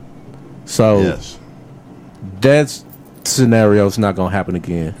crap. So that scenario's not gonna happen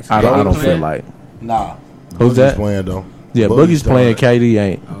again. I don't feel like. Nah. Who's that? Playing though. Yeah, Boogie's playing. KD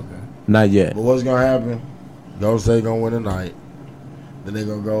ain't. Okay. Not yet. But what's gonna happen? Golden State gonna win tonight. Then they're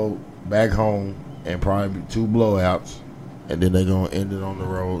gonna go back home and probably be 2 blowouts, and then they're gonna end it on the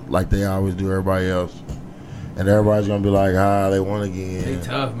road like they always do everybody else. And everybody's gonna be like, they won again. They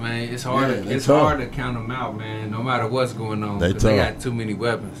tough, man. It's hard. It's hard to count them out, man. No matter what's going on, because they got too many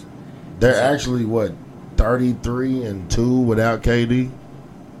weapons. They're actually 33-2 without KD.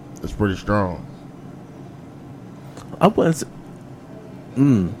 That's pretty strong. I wouldn't.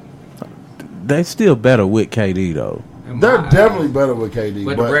 They still better with KD though. They're definitely better with KD,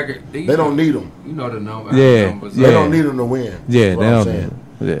 but the record, they don't need him. You know the number. Numbers. They don't need him to win. Yeah, they don't.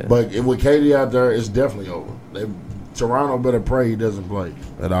 Yeah. But with KD out there, it's definitely over. Toronto better pray he doesn't play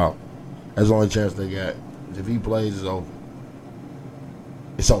at all. That's the only chance they got. If he plays, it's over.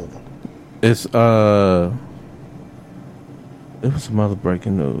 It's over. It's it was some other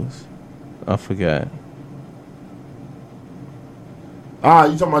breaking news. I forgot. You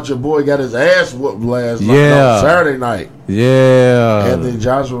talking about your boy got his ass whooped last night? No, Saturday night. Yeah. Anthony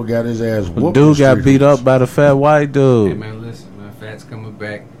Joshua got his ass whooped. Dude got beat up by the fat white dude. Hey man, listen, man, Fat's coming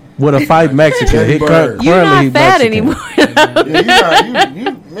back. With a fight Mexican. You're not fat anymore.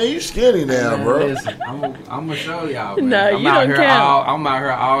 You skinny now, man, bro. Listen, I'm gonna show y'all. Man. No, I'm you out don't here count. I'm out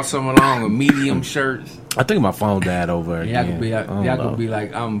here all summer long with medium shirts. I think my phone died over again. Y'all could be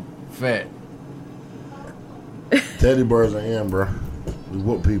like, I'm fat. Teddy bears are in, bro. We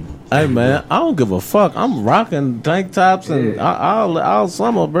whoop people. Hey man, I don't give a fuck. I'm rocking tank tops and all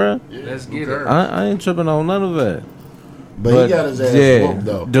summer, bro. Yeah, let's get it. I ain't tripping on none of that. But he got his ass whooped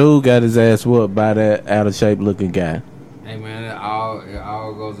though. Dude got his ass whooped by that out of shape looking guy. Hey man, it all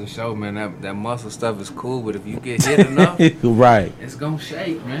goes to show, man, that muscle stuff is cool, but if you get hit enough, right, it's gonna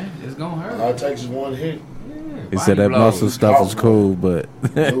shake, man. It's gonna hurt. All it takes is one hit. Yeah, he said that muscle stuff is cool, but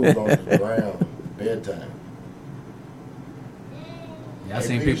dude on the ground, bedtime. I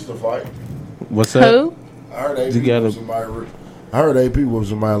seen people to fight. What's that? Who? I heard AP whooped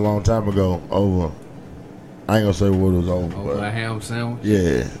somebody a long time ago over. I ain't gonna say what it was over. Over a ham sandwich?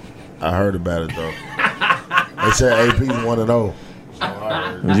 Yeah. I heard about it though. They said AP's 1-0.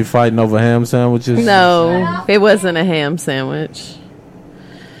 Was you fighting over ham sandwiches? No, it wasn't a ham sandwich.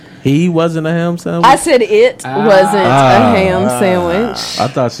 He wasn't a ham sandwich? I said it wasn't a ham sandwich. I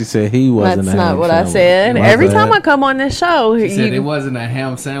thought she said he wasn't That's a ham not what sandwich. I said. My Every bad. time I come on this show, She said it wasn't a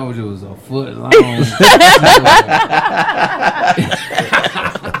ham sandwich, it was a foot long.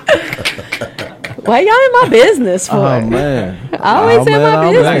 why y'all in my business for? Oh man. I always in my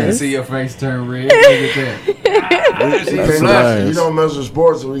I can business. see your face turn red. Look at that. You don't mess with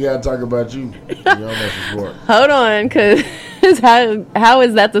sports, so we gotta talk about you. You don't mess with sports. Hold on, because how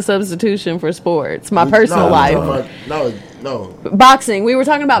is that the substitution for sports? My personal life. No. Boxing. We were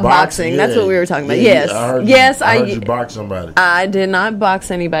talking about boxing. That's what we were talking about. Yes. I heard you box somebody. I did not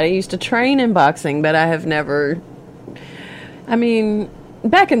box anybody. I used to train in boxing, but I have never. I mean,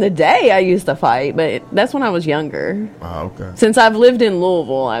 back in the day, I used to fight, but that's when I was younger. Oh, okay. Since I've lived in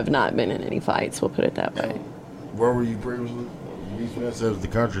Louisville, I've not been in any fights. We'll put it that way. Where were you previously? You said the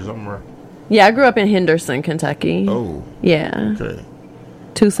country somewhere. Yeah, I grew up in Henderson, Kentucky. Oh. Yeah. Okay.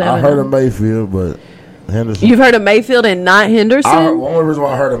 2-7. I heard of Mayfield, but Henderson. You've heard of Mayfield and not Henderson? The only reason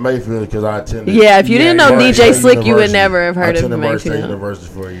why I heard of Mayfield is because I attended. Yeah, if you didn't know DJ Slick, University. you would never have heard I of attended Murray State Mayfield.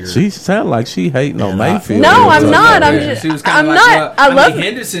 University for a year. She sound like she hating on Mayfield. No, I'm not. I'm just. She was I'm kinda not. like, I love.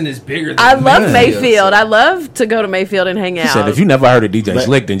 Henderson is bigger than I love Mayfield. Mayfield. I love to go to Mayfield and hang She out. said if you never heard of DJ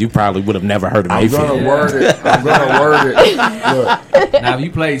Slick, then you probably would have never heard of I'm Mayfield. gonna word it. Look, Now, if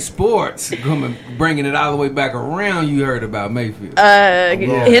you play sports, bringing it all the way back around, you heard about Mayfield.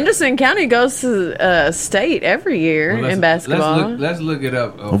 Henderson County goes to state every year in basketball. Let's look it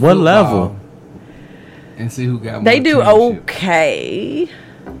up. What level? And see who got more They do championship. okay.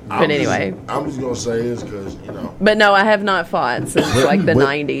 Anyway. I'm just gonna say this because But no, I have not fought since like the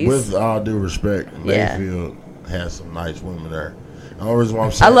 90s. With all due respect, Yeah. Mayfield has some nice women there. The only reason why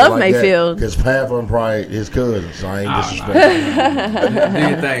I'm saying I love like Mayfield. because Pat from probably his cousin, so I ain't disrespecting. Do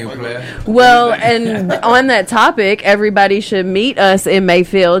your thing, player. Well, and on that topic, everybody should meet us in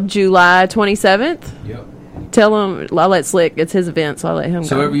Mayfield, July 27th. Yep. Tell him, I'll let Slick, it's his event, so I'll let him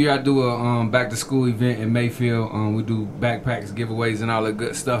So go. every year I do a back to school event in Mayfield. We do backpacks, giveaways, and all that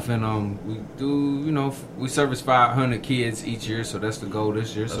good stuff. And we do, we service 500 kids each year. So that's the goal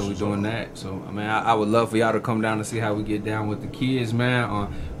this year. So we're doing that. So I mean, I would love for y'all to come down and see how we get down with the kids, man.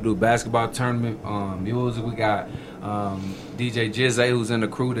 We do a basketball tournament. Music. We got DJ Jizzy, who's in the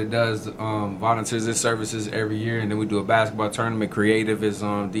crew that does volunteers and services every year, and then we do a basketball tournament. Creative is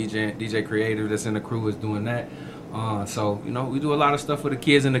DJ Creative that's in the crew is doing that. So we do a lot of stuff for the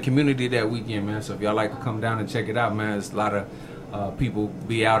kids in the community that weekend, man. So if y'all like to come down and check it out, man, there's a lot of people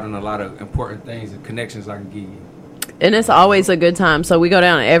be out and a lot of important things and connections I can give you. And it's always a good time. So we go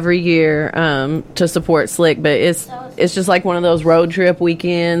down every year to support Slick, but it's just like one of those road trip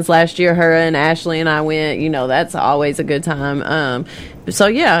weekends. Last year, her and Ashley and I went. That's always a good time. So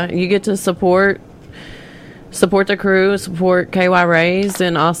yeah, you get to support the crew, support KY Rays,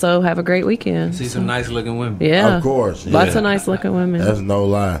 and also have a great weekend. See some nice looking women. Yeah, Of course, yeah. lots of nice looking women. That's no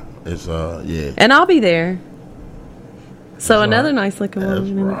lie. It's yeah. And I'll be there. So That's another right. nice looking That's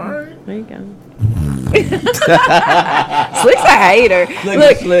woman. right. There you go. Slick's a hater.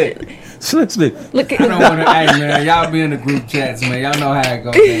 Look, Slick. look. I don't want to. Hey man, y'all be in the group chats, man. Y'all know how it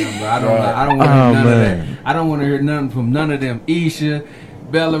goes down, bro. I don't want to hear none of that. I don't want to hear nothing from none of them. Isha,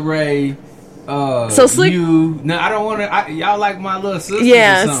 Bella Ray. So Slick, No, I don't want to. Y'all like my little sister.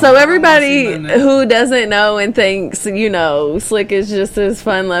 yeah. So everybody who doesn't know and thinks Slick is just this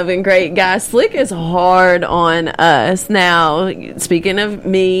fun-loving, great guy. Slick is hard on us. Now, speaking of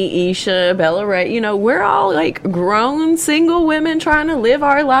me, Isha, Bella Ray, we're all like grown single women trying to live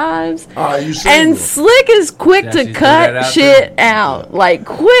our lives. You single. And Slick is quick Yeah, to she threw cut that out shit there. out. Like,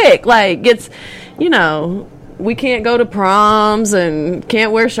 quick. Like, it's, we can't go to proms and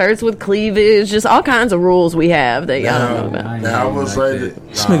can't wear shirts with cleavage. Just all kinds of rules we have that y'all don't know about. Now I will say that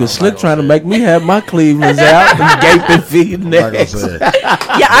This nigga Slick trying to make me have my Clevelands out and gaping feet I'm not gonna necks. say it.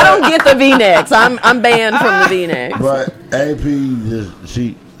 Yeah, I don't get the V-necks. I'm banned from the V-necks. But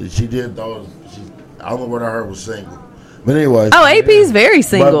AP she did those. I don't know what I heard was single. But anyway. Oh, AP's very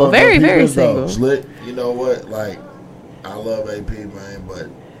single. But very, peep very this, though. single. Slick, you know what? Like, I love AP, man, but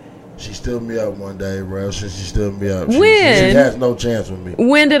she stood me up one day, bro. She stood me up. She When? has no chance with me.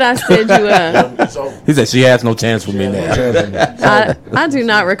 When did I stand you up? It's over. He said she has no chance with She me has no now. chance with me. I do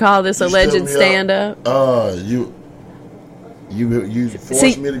not recall this You alleged stood me up. stand-up. You forced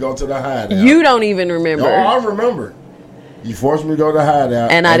See, me to go to the hideout. You don't even remember. Oh, I remember. You forced me to go to the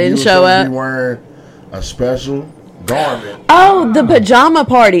hideout, And I didn't you show supposed to up. be wearing a special garment. Oh, the pajama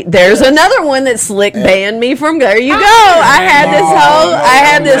party. There's another one that Slick banned me from. There you go. I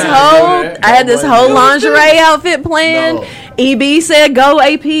had this whole lingerie outfit planned. No. EB said, "Go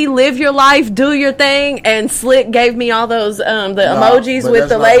AP, live your life, do your thing," and Slick gave me all those the emojis but with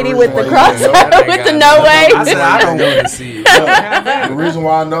that's the not lady the with the reason why you cross know. with the no way. I said I don't want to see it. The reason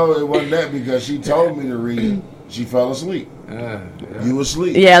why I know it wasn't that because she told me to read. She fell asleep. You was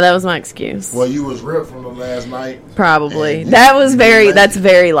asleep. Yeah, that was my excuse. Well, you was ripped from the last night. Probably. And That's you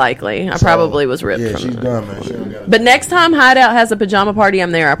very likely. I So, probably was ripped Yeah, from she's it. done, man. She don't got But next time Hideout has a pajama party,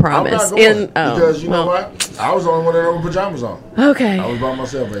 I'm there, I I'm promise. not going because you know what? I was the only one that had pajamas on. Okay. I was by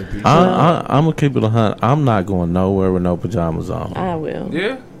myself, AP. I'm gonna keep it 100. I'm not going nowhere with no pajamas on. I will.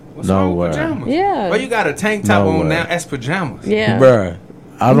 Yeah. What's No wrong with way. pajamas? Yeah. Well, you got a tank top No on way. now. That's pajamas. Yeah. Bruh,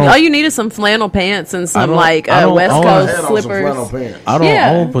 I don't. All you need is some flannel pants and some don't- like I don't West own- I Coast had on some flannel slippers. pants. I don't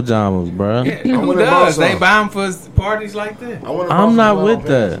Yeah. own pajamas, bruh. Yeah, who would've bought does? They some. buy them for parties like that. I would've bought I'm some not flannel with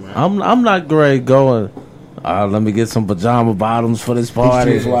that. pants, man. I'm not great going. Let me get some pajama bottoms for this He's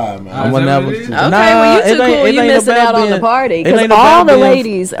party. too fly, man. I'm Is that never. what it is? Okay, well you too cool. You missing out on the party because all the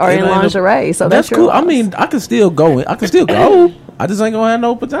ladies are in lingerie. So That's your cool. loss. I mean, I can still go. I can still go. I just ain't gonna have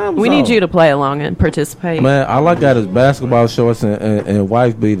no pajamas. we need on. you to play along and participate. Man, all I got is basketball shorts and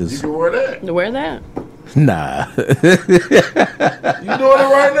wife You beaters. can wear that. Wear that. Nah, You doing it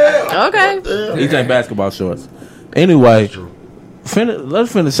right now. Okay. these ain't basketball shorts. Anyway,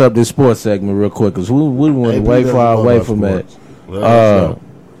 let's finish up this sports segment real quick because we went AP way doesn't far know away about from that. sports. Let's go.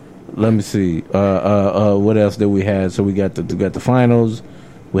 Let me see. What else did we have? So we got the finals.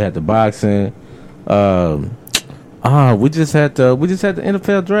 We had the boxing. We just had the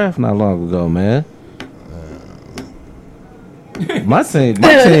NFL draft not long ago, man. My team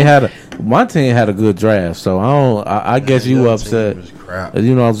had a good draft, so I guess you upset.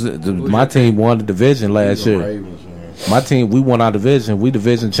 You know, my team won the division last year. Ravens, man. My team, we won our division. We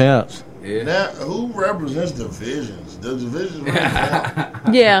division champs. Yeah. Now, who represents divisions? The divisions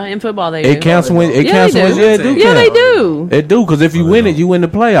represent. Yeah, in football they do. It counts when it Yeah, counts they when do. yeah, it do. Yeah, they count. do. It do because if you win it, you win the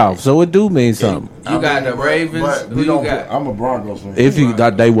playoffs. So it do mean something. You got the Ravens. But Who we you don't. got? I'm a Broncos fan. If you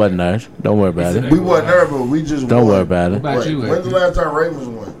they wasn't there, don't worry about it. We wasn't there, but we just Don't won. worry about it. What about you? When's the last time Ravens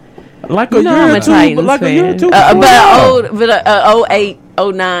won? Like a You know year I'm or a two, Titans but like a year or fan. two. But 08,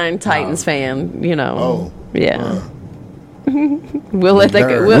 09 Titans fan, you know. Oh. Yeah. We'll let that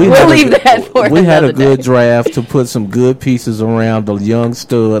go. We We'll had a leave good- that for We had a another good day. draft to put some good pieces around the young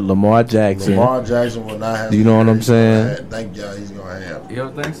stud Lamar Jackson. Lamar Jackson will not have. You know what I'm saying? Thank y'all. He's gonna have. You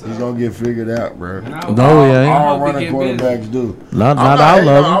don't think so? He's gonna get figured out, bro. No, he ain't. All hope he running get busy. quarterbacks do. Not I'm all hating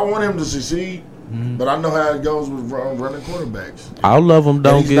of on- I them. want him to succeed, but I know how it goes with running quarterbacks. All of them And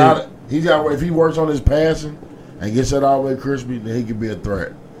don't he's get. not. He's got. If he works on his passing and gets that all the way crispy, then he could be a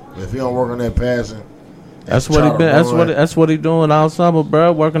threat. But if he don't work on that passing, That's what he try to been. run, That's what he doing all summer,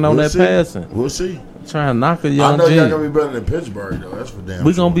 bro. Working on we'll that see. passing, We'll see. trying to knock a I young know y'all G. gonna be better than Pittsburgh though. That's for damn.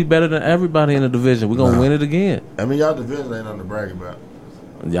 We sure. gonna be better than everybody in the division. We gonna Nah. win it again. I mean, y'all division ain't nothing to brag about.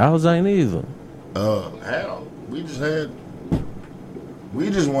 Y'all ain't either. Hell, we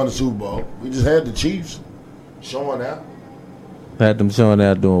just won the Super Bowl. We just had the Chiefs showing out. Had them showing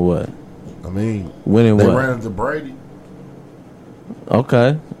out doing what? I mean, Winning they what? ran into Brady.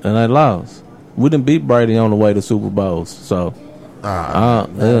 Okay, and they lost. We didn't beat Brady on the way to Super Bowls, so Yeah.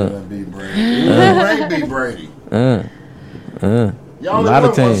 Beat Brady. Ain't beat Brady. Y'all Lot only of won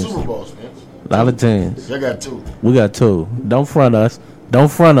one teams. Super Bowl, Spence. a lot of teams. Y'all got two. We got two. Don't front us. Don't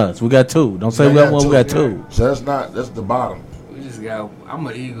front us. We got two. Don't say Y'all we got one. We got two. So that's the bottom. We just got. I'm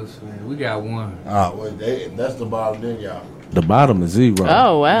an Eagles fan. We got one. Well, that's the bottom. Then y'all. The bottom is 0.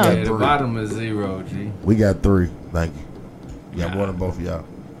 Oh, wow. Yeah, the three. bottom is 0. G. We got 3. Thank you. Yeah, more than both of y'all.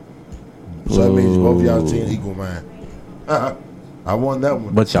 So that means both of y'all team equal mine. I won that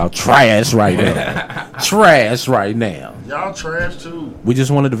one. But y'all trash right now. Trash right now. Y'all trash too We just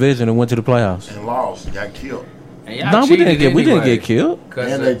won a division and went to the playoffs. and lost. Got killed. And y'all No, we cheated didn't anyway. get killed.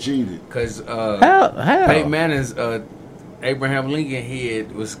 And they cheated. Because How? Peyton Manning's Abraham Lincoln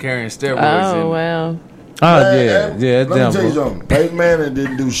head was carrying steroids. Oh, and wow. Oh Man, yeah. Let me tell you Denver. something. Peyton Manning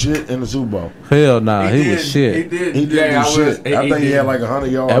didn't do shit in the Super Bowl. Hell nah, he was He shit. did. He didn't do shit. I think he had like 100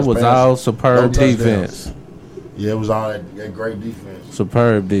 yards. That was passing. all No superb touchdowns. defense. Yeah, it was all that great defense.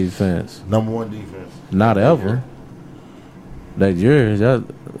 Superb defense. Number 1 defense. Not ever. That year,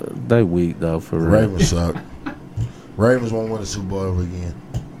 they weak though for real. Ravens suck. Ravens won't win the Super Bowl ever again.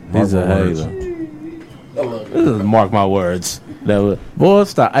 He's a Mark my words. hater. I love it. Mark my words. Boy,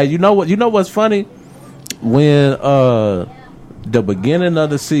 stop. Hey, you know what? You know what's funny? When the beginning of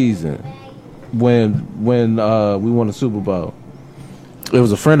the season, when we won the Super Bowl, it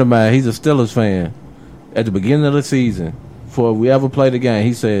was a friend of mine. He's a Steelers fan. At the beginning of the season, before we ever played the game,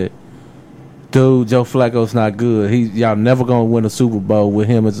 he said, "Dude, Joe Flacco's not good. Y'all never gonna win a Super Bowl with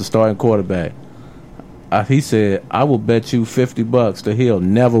him as a starting quarterback." He said, "I will bet you $50 that he'll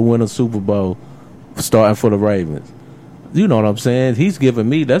never win a Super Bowl starting for the Ravens." You know what I'm saying? He's giving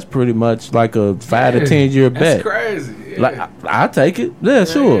me that's pretty much like a 5 to 10 year bet. That's crazy. Yeah. Like I'll take it. Yeah,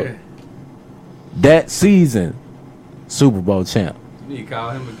 sure. Yeah. That season, Super Bowl champ. You need to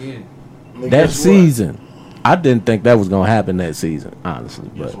call him again. I mean, That guess season, I didn't think that was gonna happen that season, honestly.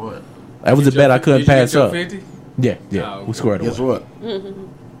 What? Guess But what? that was a bet I couldn't pass up. 50? Yeah, Oh, we squared Guess away. what?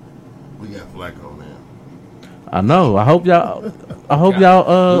 We got Flacco now. I know. I hope y'all. We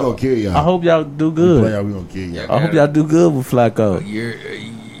gonna kill y'all. I hope y'all do We play good. y'all, we gonna kill y'all. I hope y'all do good with Flacco.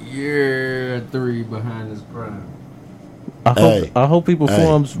 Year 3 behind his prime. Hey. I hope he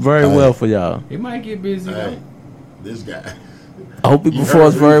performs Hey. very Hey. well for y'all. He might get busy Hey, though. this guy. I hope he You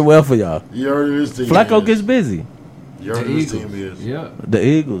performs heard very this? well for y'all. You heard who this team Flacco is. gets busy. You heard The who this Eagles. team is. Yeah. The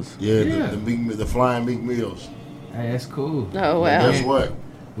Eagles. Yeah, Yeah. the flying Meek Mills. Hey, that's cool. Oh, wow. Guess what?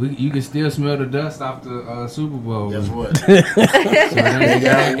 You can still smell the dust off the Super Bowl. Guess what? So it, ain't,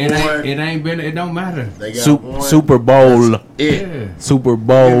 got one. it ain't been. It don't matter. They got one. Super Bowl. It. Yeah. Super Give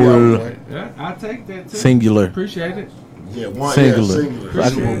Bowl. y'all one. Yeah, I'll take that too. Singular. Appreciate it. Yeah, one. Singular. Yeah, singular.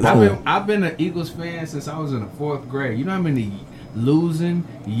 Like- Super I've Bowl. been, I've been an Eagles fan since I was in the 4th grade. You know how many losing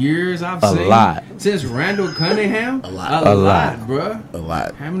years I've A seen? lot. Since Randall Cunningham? A lot. A A lot, lot. bruh. A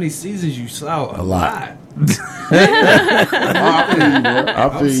lot. How many seasons you saw? A lot. lot. I feel you, bro. I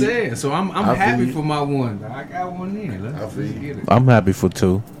I'm feel you. saying. So I'm I feel happy you. for my one. I got one in. I Let's feel you. get it. I'm happy for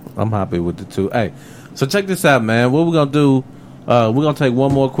 2. I'm happy with the 2. Hey, so check this out, man. What we're gonna do? We're gonna take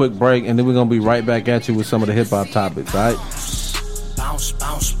one more quick break, and then we're gonna be right back at you with some of the hip hop topics. All right.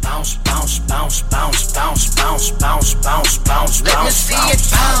 bounce, bounce, bounce, bounce, bounce, bounce, bounce, bounce, bounce, bounce, bounce. Let me see it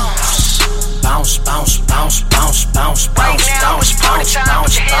bounce. Bounce, bounce, bounce, bounce, bounce, bounce, bounce, bounce,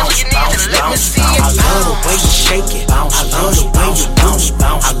 bounce, bounce, bounce. Let me see it. I love the way you shake it. I love the way you bounce,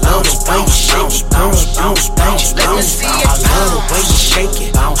 bounce. I love the way you shake it. Bounce, bounce, bounce. Let me see it. I love the way you shake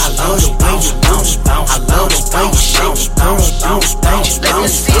it. I love the way you bounce, bounce. I love the way you shake it. Bounce, bounce, bounce. Let me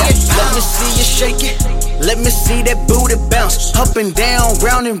see it. Let me see you shake it. Let me see that booty bounce. Up and down,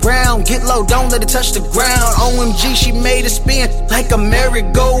 round and round. Get low, don't let it touch the ground. OMG, she made it spin like a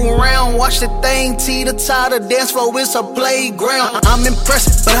merry-go-round. Watch the thing teeter-totter, dance floor, it's a playground. I'm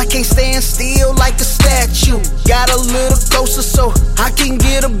impressed, but I can't stand still like a statue. Got a little closer so I can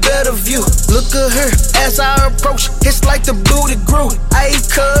get a better view. Look at her as I approach, it's like the booty grew. Ayy,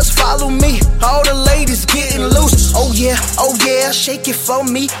 cuz, follow me, all the ladies getting loose. Oh yeah, shake it for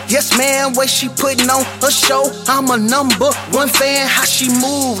me. Yes, man, what she putting on her show. I'm a number one fan, how she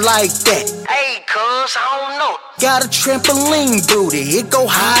move like that. Ayy, cuz, I don't know. Got a trampoline booty, it go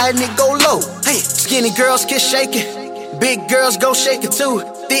high and it go low. Hey, skinny girls can shake it, big girls go shake it too.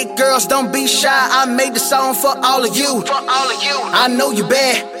 Thick girls don't be shy, I made the song for all of you. For all of you. I know you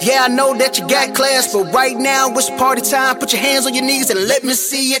bad, yeah, I know that you got class, but right now it's party time. Put your hands on your knees and let me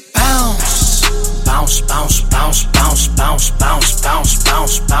see it bounce. Bounce, bounce, bounce, bounce, bounce, bounce, bounce,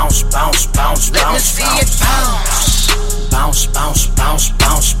 bounce, bounce, bounce, bounce. Let me see it bounce. Bounce, bounce, bounce,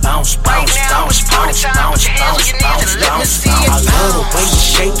 bounce, bounce, bounce, bounce, bounce, bounce, bounce, bounce. Let me see it. I love the way you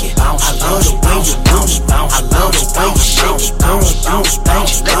shake it. I love the way you bounce, bounce. I love the way you shake it. Bounce, bounce,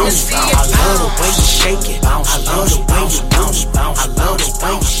 bounce. Let me see it. I love the way you shake it. I love the way you bounce, bounce. I love the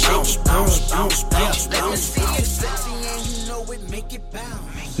way you shake it. Bounce, bounce, bounce. Let me see it. Sexy and you know it, make it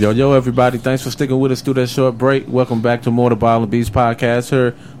bounce. Yo, everybody. Thanks for sticking with us through that short break. Welcome back to more the Ball and Beast podcast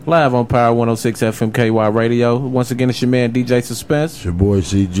here live on Power 106 FM KY Radio. Once again, it's your man, DJ Suspense. It's your boy,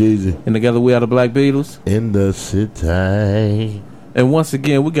 C. Jeezy. And together we are the Black Beatles. In the city. And once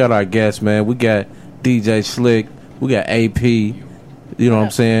again, we got our guests, man. We got DJ Slick. We got AP. You know what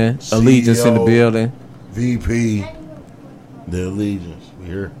I'm saying? CEO, Allegiance in the building. VP. The Allegiance. We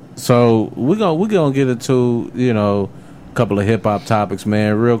here. So we're gonna get into, a couple of hip hop topics,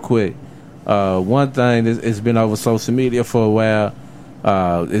 man, real quick. One thing it's been over social media for a while.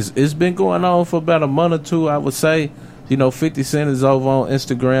 It's been going on for about a month or two, I would say. 50 Cent is over on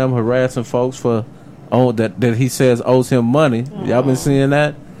Instagram harassing folks for that he says owes him money. Y'all been seeing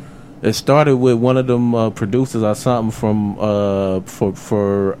that? It started with one of them producers or something from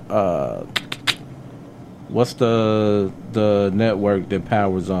for what's the network that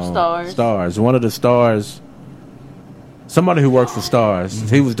Power's on? Stars. One of the stars. Somebody who works for Stars.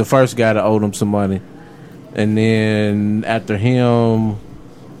 Mm-hmm. He was the first guy that owed him some money. And then after him,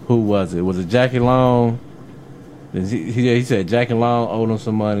 who was it? Was it Jackie Long? He said Jackie Long owed him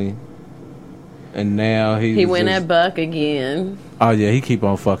some money. And now he went at Buck again. Oh, yeah, he keep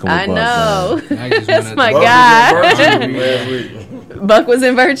on fucking with Buck. I know. That's my guy. Buck was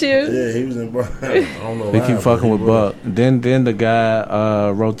in Virtue? Yeah, he was in Virtue. I don't know. He keep fucking with Buck. Then the guy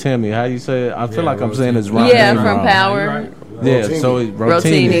Rotimi, how you say it? I feel like I'm saying his right name. Yeah, from Power. Yeah, so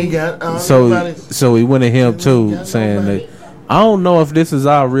Rotimi. So he went at him too, saying that I don't know if this is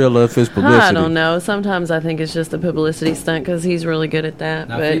our real or if it's publicity. I don't know. Sometimes I think it's just a publicity stunt because he's really good at that.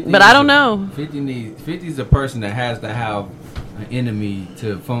 Now, but I don't know. 50's a person that has to have an enemy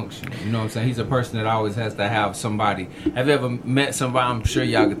to function. You know what I'm saying? He's a person that always has to have somebody. Have you ever met somebody? I'm sure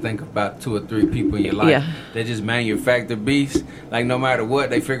y'all could think about 2 or 3 people in your life that just manufacture beasts. Like no matter what,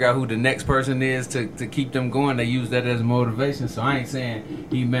 they figure out who the next person is to keep them going. They use that as motivation. So I ain't saying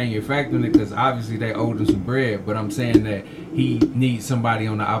he manufacturing it because obviously they owed him some bread. But I'm saying that he needs somebody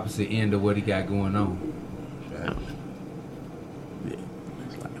on the opposite end of what he got going on.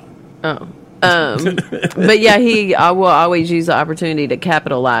 But yeah, he will always use the opportunity to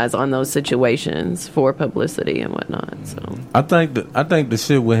capitalize on those situations for publicity and whatnot. So I think the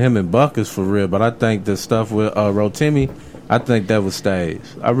shit with him and Buck is for real, but I think the stuff with Rotimi, I think that was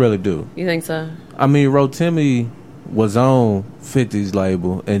staged. I really do. You think so? I mean, Rotimi was on 50's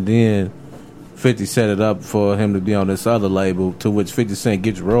label, and then 50 set it up for him to be on this other label, to which 50 Cent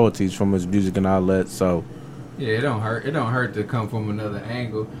gets royalties from his music and all that. So. Yeah, it don't hurt. It don't hurt to come from another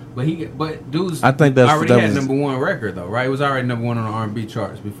angle. But dudes, I think that had number 1 record though, right? It was already number 1 on the R&B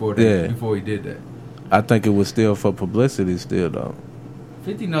charts before he did that. I think it was still for publicity, still though.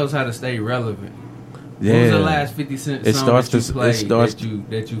 50 knows how to stay relevant. Yeah. What was the last 50 Cent song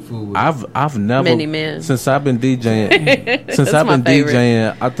that you fooled with? I've never Many Men. Since I've been DJing.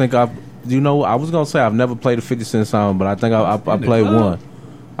 DJing, I think I was gonna say I've never played a 50 Cent song, but I think I played one.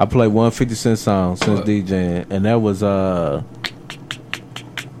 I played one 50 Cent song since DJing, and that was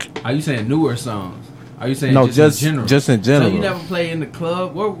Are you saying newer songs? Are you saying No, just in general? just in general. So you never play in the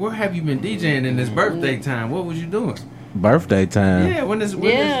club? Where have you been DJing in this birthday time? What was you doing? Birthday time. Yeah, when is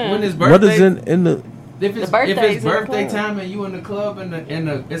Yeah. birthday? What is in the? If it's birthdays in the birthday club. time and you in the club and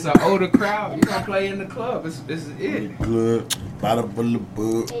it's an older crowd, you gonna play in the club. It's it. Good. Bottle full of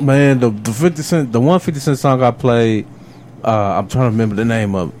bug. Man, the 50 Cent, the one 50 Cent song I played, I'm trying to remember the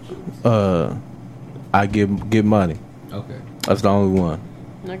name of it. I get money. Okay. That's the only one.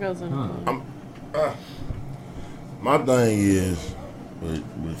 That goes in. My thing is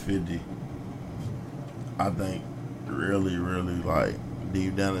with 50, I think really, really like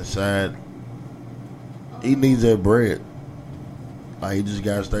deep down inside, he needs that bread. Like he just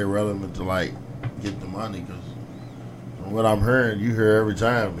gotta stay relevant to like get the money. Cause from what I'm hearing, you hear every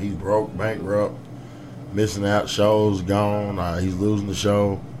time he's broke, bankrupt, missing out, shows gone, he's losing the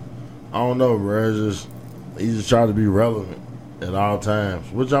show. I don't know, bro. It's just he's just trying to be relevant at all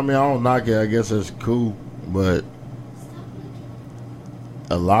times. Which I mean, I don't knock it. I guess that's cool, but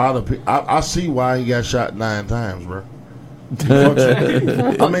a lot of people, I see why he got shot 9 times, bro.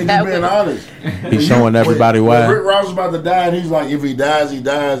 I mean, just being honest. He's showing everybody why. When Rick Ross was about to die, and he's like, if he dies, he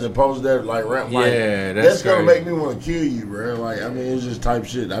dies, and posted that like rap. Like, Yeah, that's gonna crazy. make me want to kill you, bro. Like, I mean, it's just type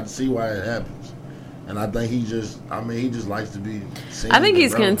shit. I see why it happens, and I think he just likes to be. Seen I think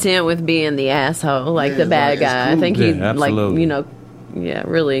he's as relevant. content with being the asshole, like Yeah, the it's bad like, it's guy. I cool. think he Yeah, like absolutely.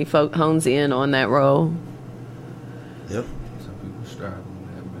 really hones in on that role. Yep. Some people strive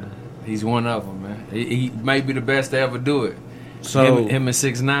on that, man. He's one of them, man. He may be the best to ever do it. So him and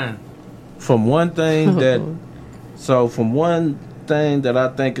 6ix9ine. from one thing that I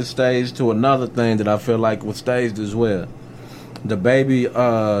think is staged to another thing that I feel like was staged as well. The baby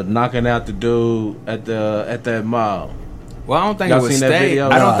knocking out the dude at that mall. Well, I don't think Y'all it was seen that staged. video?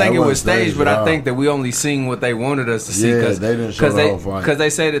 I don't Nah, think it it was wasn't staged, staged but at I all. think that we only seen what they wanted us to see. Yeah, Cause, they didn't show the whole fight. Because they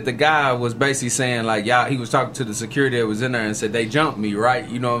say that the guy was basically saying like, y'all, he was talking to the security that was in there and said they jumped me, right?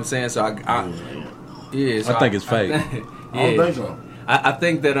 You know what I'm saying? So I I think it's fake. I don't think so. I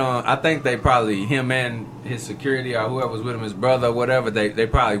think that I think they probably, him and his security or whoever was with him, his brother or whatever, they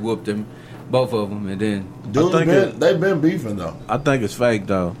probably whooped him, both of them, and then Dudes they've been beefing though. I think it's fake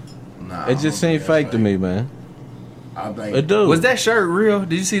though. Nah, It just seemed fake to me, man. I think It do. was that shirt real?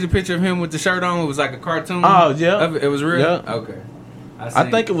 Did you see the picture of him with the shirt on? It was like a cartoon. Oh, yeah. It was real. Yeah. Okay. I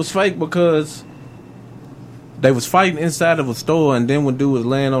think it was fake because they was fighting inside of a store, and then when dude was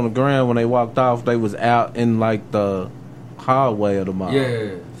laying on the ground when they walked off, they was out in like the hallway of the mall.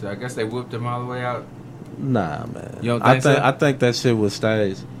 Yeah. So I guess they whooped him all the way out. Nah, man. You don't think so? I think that shit was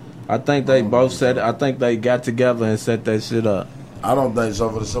staged. I think they both said it. I think they got together and set that shit up. I don't think so,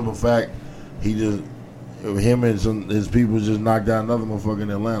 for the simple fact him and his people just knocked out another motherfucker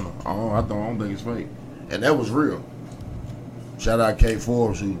in Atlanta. I don't think it's fake, and that was real. Shout out K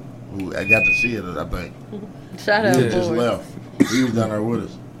Forbes who I got to see it. I think Shout out, he just boy. left. He was down there with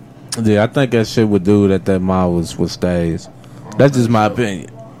us. Yeah, I think that shit with dude at that mall was staged. That's just my opinion.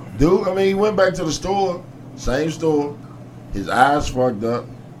 Dude, I mean, he went back to the store, same store. His eyes fucked up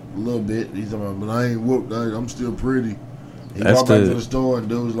a little bit. He's talking about, but I ain't whooped. I'm still pretty. He That's walked back the- to the store, and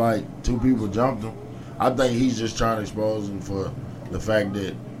dude's like, 2 people jumped him. I think he's just trying to expose him for the fact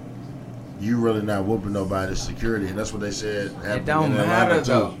that you really not whooping nobody's security, and that's what they said happened It don't in Atlanta matter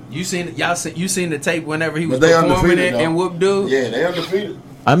too. though. You seen the tape whenever he was But they performing undefeated, it and though. whooped dude. Yeah, they undefeated.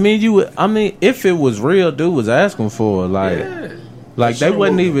 I mean, if it was real, dude was asking for it. Like They they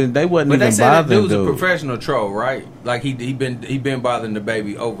wasn't even But even they say that bothering dude's a dude. professional troll, right? Like he been bothering the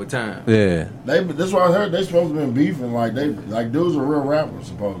baby over time. Yeah, That's what I heard. They supposed to been beefing like dude's a real rapper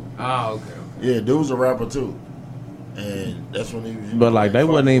supposedly. Oh, okay. Yeah, dude's a rapper too, and that's when he was. but like they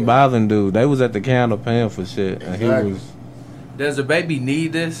wasn't even bothering dude. They was at the counter paying for shit, and Exactly. he was. Does the baby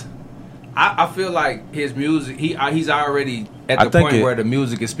need this? I feel like his music. He's already at I the think point it- where the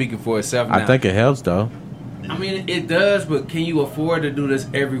music is speaking for itself now. I think it helps though. I mean, it does, but can you afford to do this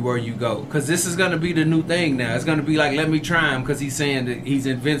everywhere you go? Because this is going to be the new thing now. It's going to be like, let me try him because he's saying that he's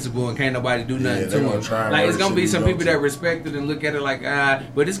invincible and can't nobody do nothing they're to gonna him. try him Like, it's every going to be city some you go people to. that respect it and look at it like,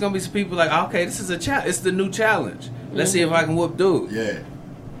 but it's going to be some people like, okay, this is a challenge. It's the new challenge. Let's see if I can whoop dude. Yeah,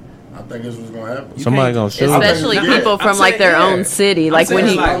 I think that's what's gonna happen. Somebody gonna shoot. Especially Yeah. people I'm from like saying, their yeah. own city, I'm like when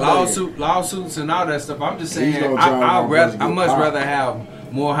saying, he. like lawsuits and all that stuff. I'm just saying, He's gonna try I to much get rather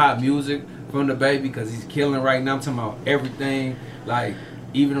have more hot music from the baby because he's killing right now. I'm talking about everything, like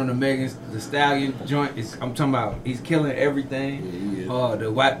even on the Megan Thee Stallion joint. I'm talking about he's killing everything.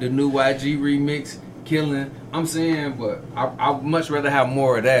 The new YG remix, killing. I'm saying, but I much rather have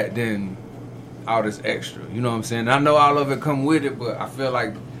more of that than all this extra. You know what I'm saying? I know all of it come with it, but I feel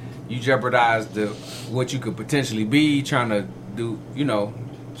like you jeopardize what you could potentially be trying to do. You know,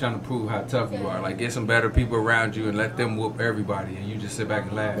 trying to prove how tough you are. Like, get some better people around you and let them whoop everybody, and you just sit back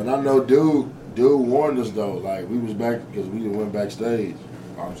and laugh. But I know dude warned us though. Like we was back because we went backstage.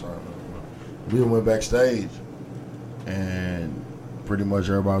 Oh, I'm sorry. We went backstage, and pretty much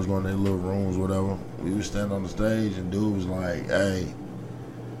everybody was going to their little rooms, whatever. We was standing on the stage, and dude was like, "Hey,"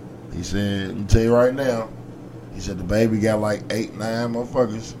 he said, "Let me tell you right now." He said the baby got like 8, 9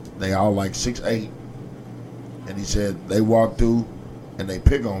 motherfuckers. They all like 6, 8, and he said they walk through and they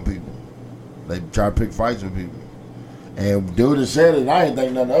pick on people. They try to pick fights with people. And dude that said it, I ain't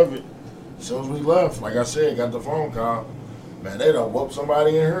think nothing of it. As soon as we left, like I said, got the phone call. Man, they done whooped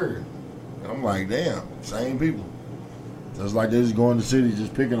somebody in here. And I'm like, damn, same people. So it's like they just go in the city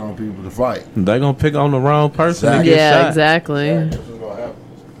just picking on people to fight. They gonna pick on the wrong person and Exactly. get Yeah, shot. exactly. That's what's gonna happen.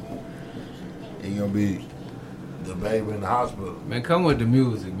 He gonna be the baby in the hospital. Man, come with the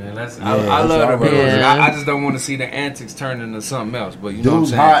music, man. I it's love the all right. music. Yeah. I just don't want to see the antics turn into something else. But you know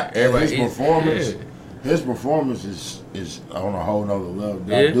Dude's what I'm saying? hot, and his Everybody- performance, yeah. his performance is on a whole nother level.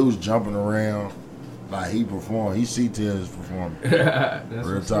 Yeah. Dude's jumping around like he performed. He see to his performance. That's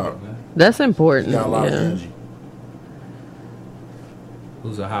Real what's talk. up, man. That's He important. got a lot of Yeah. energy.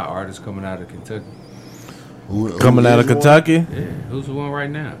 Who's a hot artist coming out of Kentucky? Who Coming out of is one? Kentucky. Yeah, who's the one right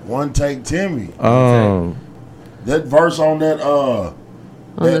now? One Take Timmy. That verse on that On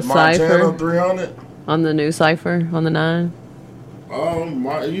that the Montana Cypher. 300. On the new Cypher on the 9.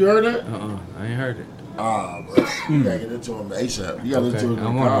 You heard that? I ain't heard it. Ah, bro. You gotta get into him ASAP. You gotta Okay, get into it.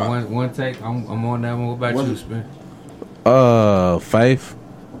 I'm on the one take. I'm on that one. What about What you, is- Spin? Faith.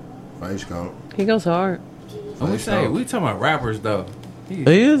 Face coat. He goes hard. We talking about rappers though. He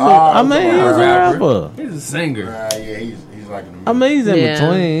is. I mean, he's a rapper. He's a singer. Yeah, he's like in the I mean, he's in Yeah.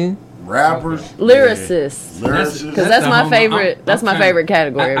 between. rappers. Lyricists. Lyricists. Because that's my the favorite. I'm That's my trying- favorite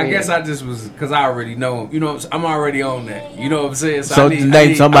category. I every guess year. I just was because I already know him. You know, I'm already on that. You know what I'm saying? So I need-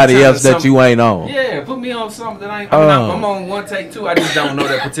 name somebody I'm trying else to that you ain't on. Yeah, put me on something that I ain't. I'm on one take too. I just don't know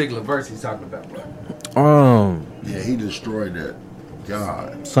that particular verse he's talking about. Yeah, he destroyed that.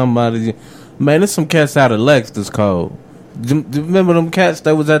 God. Somebody, man, there's some cats out of Lex that's cold. Do you remember them cats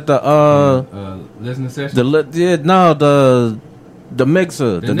that was at the listening session? The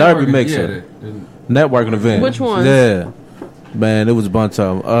mixer, the networking- Derby mixer, yeah, the networking event. Which ones? Yeah, man, it was a bunch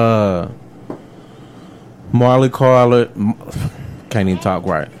of them. Marley Carter, can't even talk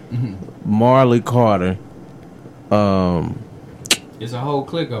right. Marley Carter. It's a whole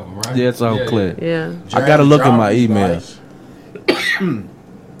clique of them, right? Yeah, it's a whole clique. Yeah. I gotta look at my Jazzy email. Nice.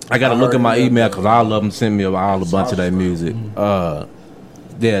 I gotta I look heard at my that, email because all of them sent me all a bunch of their Sauce. music.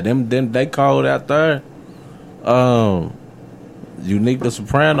 Yeah, them they called out there. Unique the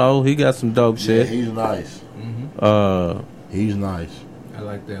Soprano, he got some dope Yeah, shit. he's nice. He's nice. I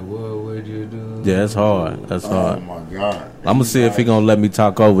like that. What would you do? Yeah, that's hard. That's Oh hard. my God. I'm gonna see if he nice. gonna let me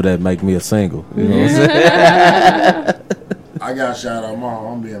talk over that, make me a single. You know what I'm saying? I got shout out mom.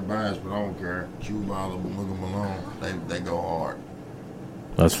 I'm being biased, but I don't care. Cuba, Mooga Malone, they go hard.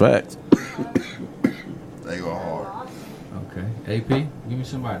 That's facts. They go hard. Okay. AP, give me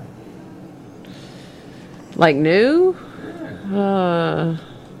somebody. Like new? I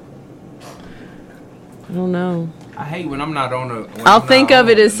don't know. I hate when I'm not on a. when I'll I'm think not of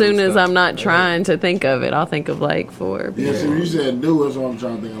on it as the new soon as stuff. I'm not trying to think of it. I'll think of like 4. Yeah, so you said new, that's what I'm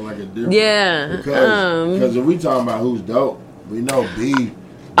trying to think of, like a different. Yeah, Because if we talking about who's dope, we know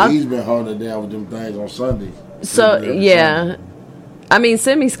B's been holding it down with them things on Sundays. So Every yeah, Sunday. I mean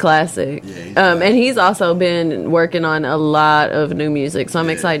Simi's classic, he's and he's also been working on a lot of new music. So I'm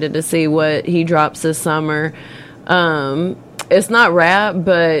excited to see what he drops this summer. It's not rap,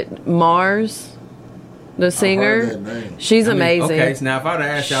 but Mars, the singer, that name. she's amazing. Okay, so now if I'd have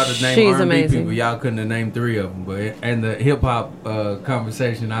asked y'all to name She's R&B amazing. people, y'all couldn't have named 3 of them. But and the hip hop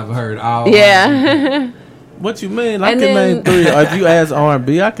conversation I've heard all. Yeah. What you mean? I And can then- name 3. If you ask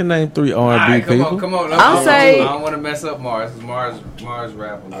R&B, I can name 3 All R&B right, people. come on. I'll say- I don't want to mess up Mars. 'Cause Mars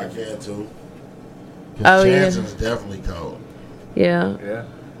rap. I can too. Oh, yeah. Chanson's definitely cold. Yeah. Yeah.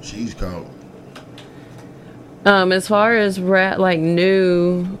 She's cold. As far as rap, like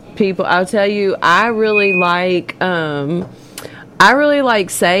new people, I'll tell you, I really like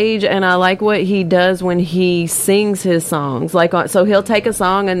Sage, and I like what he does when he sings his songs. Like, so he'll take a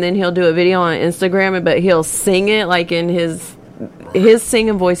song and then he'll do a video on Instagram, but he'll sing it like in his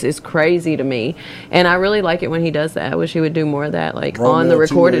singing voice is crazy to me, and I really like it when he does that. I wish he would do more of that, like on the Romeo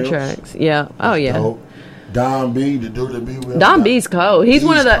recorded 2 L's. tracks. Yeah. Oh yeah. Dope. Don B, the dude that be with him. Don B's cold. He's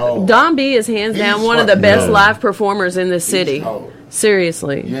one of the. cold. Don B is hands down He's one of the fucking best cold. live performers in the city. cold.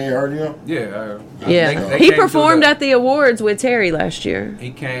 Seriously. You ain't heard him? Yeah. Yeah, They he came to performed the- at the awards with Terry last year.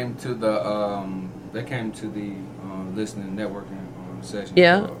 He came to the. They came to the listening networking session.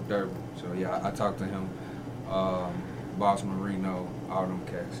 Yeah. For Derby. So yeah, I talked to him. Boss Marino, all them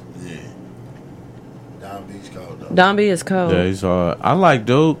cats. Yeah. Don B's cold though. Don B is cold. Yeah, he's hard. I like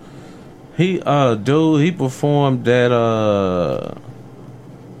dude. He performed at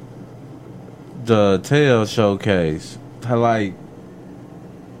the Tail Showcase. I like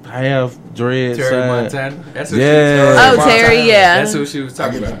half dread Terry side. Montana. That's who Yeah. Oh, Terry, yeah. That's who she was I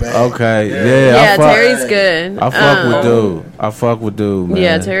talking get the about. bag. Okay, Yeah. yeah. Yeah, Terry's good. I fuck with dude. I fuck with dude, man.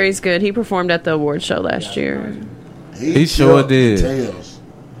 Yeah, Terry's good. He performed at the award show last year. He sure killed the did. Tails.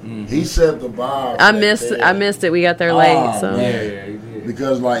 He set the bar. for I that missed Tails. it. We got there late, Oh, so Yeah, man. yeah, he did.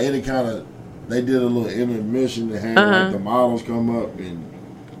 Because like any kind of, they did a little intermission to have like the models come up and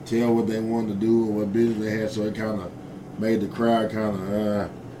tell what they wanted to do and what business they had, so it kind of made the crowd kind of.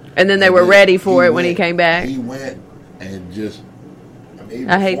 and then they were ready for it when he came back. He went and just. He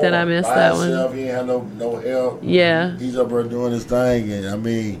I hate that I performed missed by that one. himself. He ain't had no help. Yeah. He's up there doing his thing, and I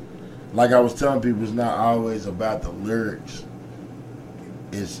mean, like I was telling people, it's not always about the lyrics.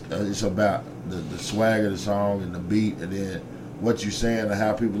 It's about the swag of the song and the beat, and then what you saying and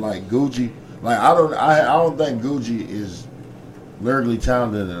how people like Gucci. Like I don't think Gucci is lyrically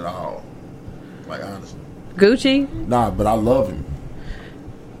talented at all. Like honestly, Gucci? nah, but I love him.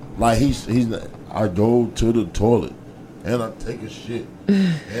 Like he's I go to the toilet and I take a shit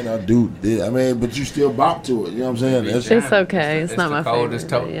and I do this. I mean, but you still bop to it. You know what I'm saying? That's, It's okay. It's not the my coldest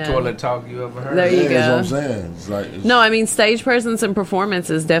favorite, but yeah. toilet talk you ever heard. There you That's what go. I'm saying. It's like No, I mean stage presence and performance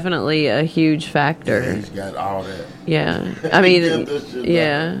is definitely a huge yeah, factor. he's got all that. Yeah, I He mean, kept that shit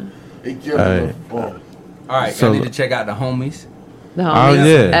yeah, He killed Hey. the performance. All right, So- I need to check out the homies. the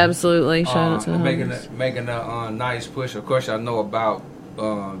homies, yeah. absolutely. Shout out to the I'm making homies. making a nice push. Of course, I know about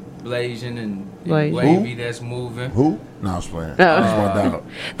Blasian and Wait. Wavy that's moving. Who? No, I was playing. Oh. That's my dog.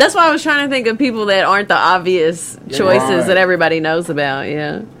 That's why I was trying to think of people that aren't the obvious choices right. that everybody knows about.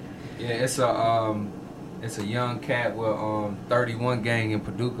 Yeah, Yeah, it's a young cat with 31 Gang in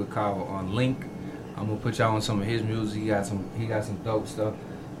Paducah called Link. I'm gonna put y'all on some of his music. He got some dope stuff.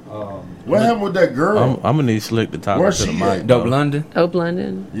 What happened with that girl? I'm gonna need Slick to talk Where's to the she mic. at? Dope though. London. Ope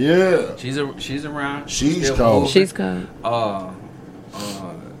London. yeah. She's around. She's still cold. moving. She's called.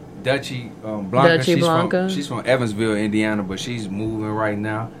 Dutchie Blanca. Dutchie Blanca. She's from Evansville, Indiana, but she's moving right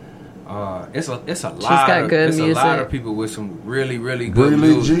now. It's a lot. got good it's music. a lot of people with some really good Bree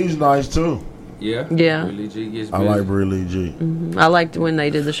Lee music. G's nice too. Yeah, Yeah. Bree Lee G gets I busy. like Bree Lee G. I liked when they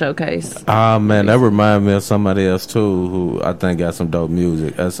did the showcase. Ah man, that reminds me of somebody else too who I think got some dope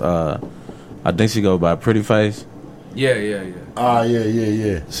music. That's I think she go by Pretty Face. Yeah. Ah,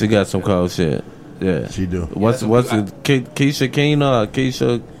 yeah. She got some cold shit. Yeah, She do. What's that's a it? Keisha Keena,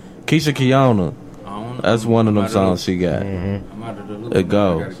 Keisha Kiana. I don't know. That's one of them I'm out songs she got. I'm out of the loop. It I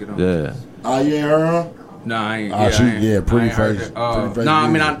gotta goes. get on Yeah. this. Ah, you ain't heard her? No, I ain't. Ah, she- I ain't- yeah, Pretty I ain't heard Face- that. Pretty Face No, I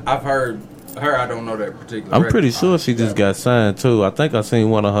mean music. I've heard her. I don't know that particular. I'm record. pretty sure she just got signed too. I think I seen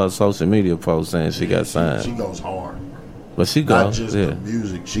one of her social media posts saying she got She signed. goes hard. But she Not goes. just Yeah. the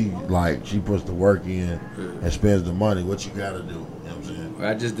music. She puts the work in and spends the money. What you gotta do? You know what I'm saying?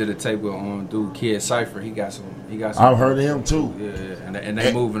 I just did a tape with dude Kid Cypher. He got some. I've heard of him too. Yeah, and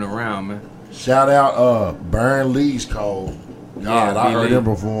they moving around, man. Shout out Burn Lee's cold. God, Yeah, I B. heard Lee. him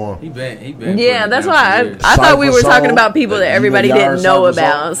perform. He been. Yeah, putting that's it down why for years. I thought we were Cypher talking Soul, about people that you everybody know didn't know Cypher Soul?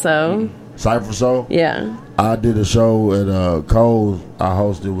 about. So Cypher Soul. yeah, I did a show at Cole's. I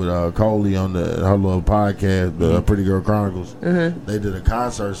hosted with Coley on her little podcast, the Pretty Girl Chronicles. They did a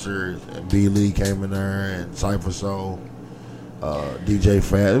concert series, and B. Lee came in there, and Cypher Soul, DJ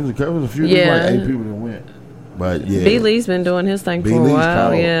Fat. It was a few, Yeah. like 8 people that went. But yeah, B. Lee's been doing his thing for B. a Lee's while.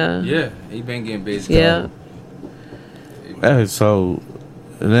 cold. Yeah, Yeah, he been getting busy. yeah. Hey, so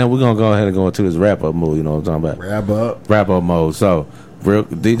and then we're gonna go ahead and go into this wrap up mode. You know what I'm talking about? wrap up. Wrap up mode. So,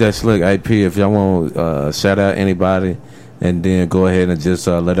 DJ Slick, AP, if y'all want shout out anybody, and then go ahead and just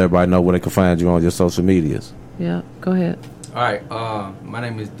let everybody know where they can find you on your social medias. Yeah, go ahead. All right, my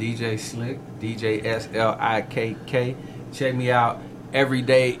name is DJ Slick, DJ SLIKK. Check me out every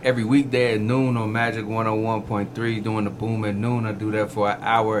day, every weekday at noon on Magic 101.3, doing the boom at noon. I do that for an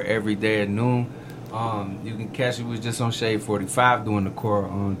hour every day at noon. You can catch it with just on Shade 45 doing the core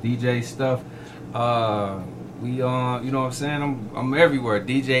DJ stuff. We you know what I'm saying? I'm everywhere.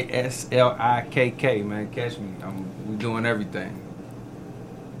 DJ SLIKK, man. Catch me. We doing everything.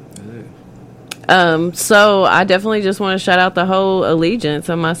 That's it. So I definitely just want to shout out the whole Allegiance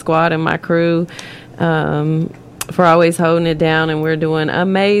of my squad and my crew for always holding it down, and we're doing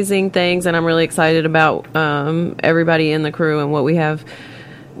amazing things, and I'm really excited about everybody in the crew and what we have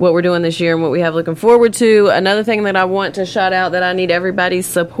what we're doing this year and what we have looking forward to. Another thing that I want to shout out that I need everybody's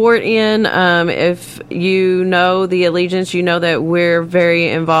support in, if you know the Allegiance, you know that we're very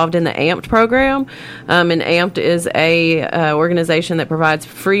involved in the AMPed program. And AMPed is a organization that provides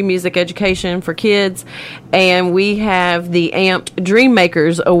free music education for kids. And we have the AMPed Dream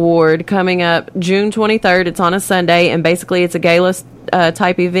Makers Award coming up June 23rd. It's on a Sunday, and basically it's a gala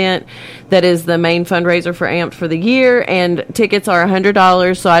type event that is the main fundraiser for AMPed for the year, and tickets are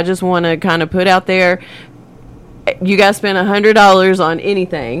 $100. So I just want to kind of put out there, you guys spend $100 on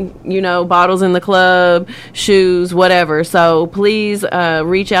anything, bottles in the club, shoes, whatever. So please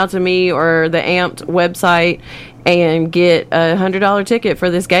reach out to me or the AMPed website and get a $100 ticket for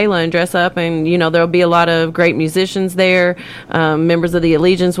this gala and dress up. And, there'll be a lot of great musicians there. Members of the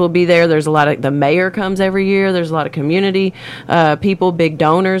Allegiance will be there. There's a lot of, the mayor comes every year. There's a lot of community people, big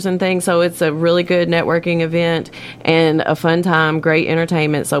donors and things. So it's a really good networking event and a fun time, great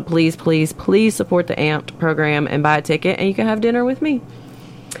entertainment. So please, please, please support the AMPed program and buy a ticket, and you can have dinner with me.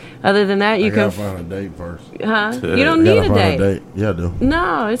 Other than that, you can find a date first. Huh? You don't need a date. Yeah, I do.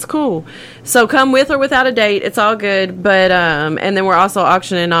 No, it's cool. So come with or without a date. It's all good. But and then we're also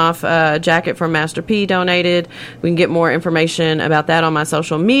auctioning off a jacket from Master P donated. We can get more information about that on my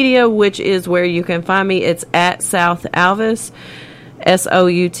social media, which is where you can find me. It's at South Alves,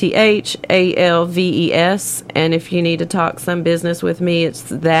 SOUTHALVES. And if you need to talk some business with me, it's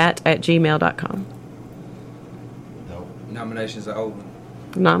that@gmail.com. Nominations are open.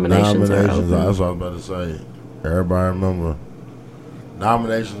 Nominations are open. That's what I was about to say. Everybody remember,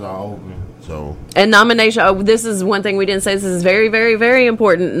 nominations are open. So and this is one thing we didn't say. This is very, very, very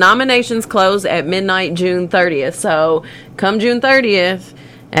important. Nominations close at midnight, June 30th. So come June 30th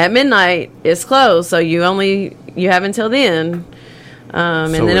at midnight, it's closed. So you have until then.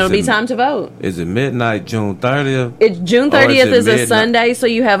 And then it'll be time to vote. Is it midnight, June 30th? It's June 30th is a Sunday, so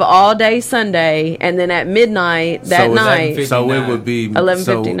you have all day Sunday, and then at midnight that night. So it would be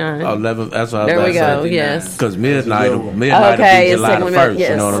 11:59. 11. That's what I was there we about go. to say. Yes, because midnight will be okay, July the 1st. Yes.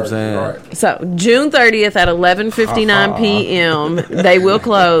 You know what I'm saying? Right. So June 30th at 11:59 p.m. they will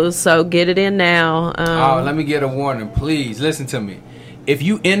close. So get it in now. Let me get a warning, please. Listen to me. If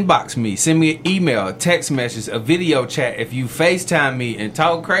you inbox me, send me an email, a text message, a video chat, if you FaceTime me and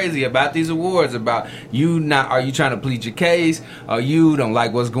talk crazy about these awards, about are you trying to plead your case, or you don't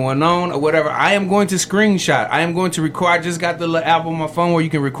like what's going on, or whatever, I am going to screenshot. I am going to record. I just got the little app on my phone where you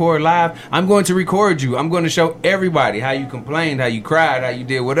can record live. I'm going to record you. I'm going to show everybody how you complained, how you cried, how you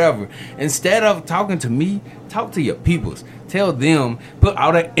did whatever. Instead of talking to me, talk to your peoples. Tell them, put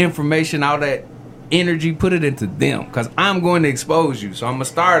all that information, all that energy, put it into them, because I'm going to expose you. So I'm gonna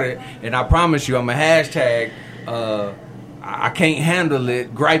start it, and I promise you I'm a hashtag I can't handle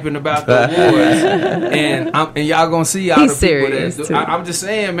it griping about the awards, and y'all gonna see all the people that I'm just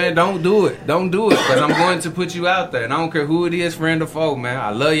saying, man, don't do it, because I'm going to put you out there, and I don't care who it is, friend or foe, man.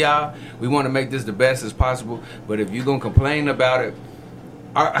 I love y'all. We want to make this the best as possible, but if you're gonna complain about it,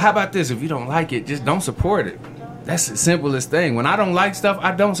 or how about this, if you don't like it, just don't support it. That's the simplest thing. When I don't like stuff,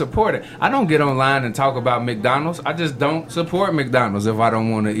 I don't support it. I don't get online and talk about McDonald's. I just don't support McDonald's if I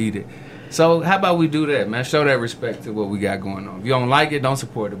don't want to eat it. So how about we do that, man? Show that respect to what we got going on. If you don't like it, don't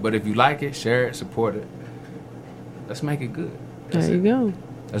support it. But if you like it, share it, support it. Let's make it good. There you go.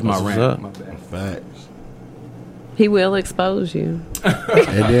 That's my rant. My bad. Facts. He will expose you.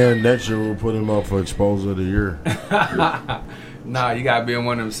 And then next year we'll put him up for Exposure of the Year. Nah, you gotta be in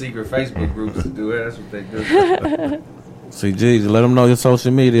one of them secret Facebook groups to do it. That's what they do. See, Jeezy, let them know your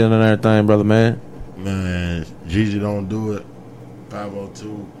social media and everything, brother, man. Man, Jeezy don't do it.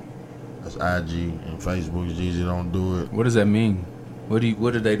 502. That's IG and Facebook. Jeezy don't do it. What does that mean? What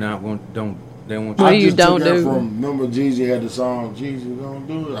do they not want? Don't they want? What you you don't do? Remember Jeezy had the song "Jeezy Don't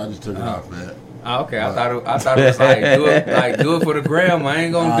Do It." I just took it off that. Oh, okay, I thought it was do it for the gram. I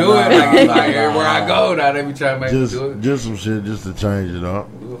ain't gonna do it like everywhere I go. Now they be trying to make me do it. Just some shit just to change it up.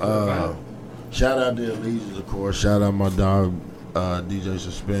 Shout out to Allegiance, of course. Shout out my dog DJ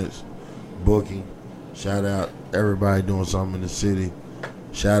Suspense booking. Shout out everybody doing something in the city.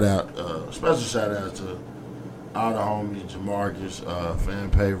 Shout out, special shout out to all the homies, Jamarcus,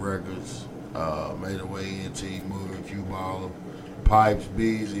 Fanpay Records, Made Away ENT, Moving Q Baller, Pipes,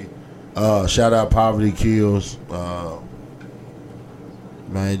 Beezy. Shout out Poverty Kills.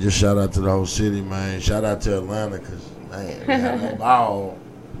 Man, just shout out to the whole city, man. Shout out to Atlanta, because, man, we had a ball.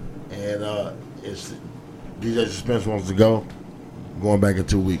 And it's DJ Suspense wants to go. I'm going back in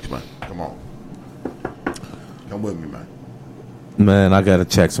 2 weeks, man. Come on. Come with me, man. Man, I gotta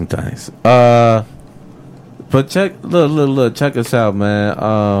check some things. But check, look, check us out,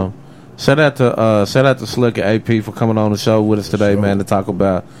 man. Shout out to Slick and AP for coming on the show with us today, man, to talk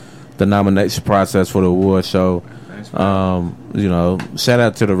about the nomination process for the award show. You know, shout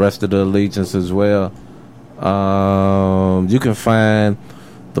out to the rest of the Allegiance as well. You can find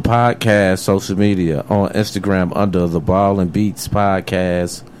the podcast social media on Instagram under the Ball and Beats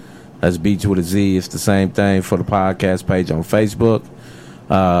Podcast. That's Beats with a Z. It's the same thing for the podcast page on Facebook.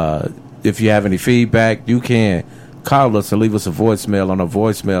 If you have any feedback, you can call us or leave us a voicemail on our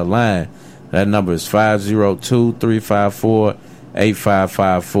voicemail line. That number is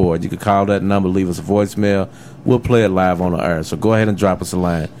 502-354-8554. You can call that number, leave us a voicemail. We'll play it live on the air. So go ahead and drop us a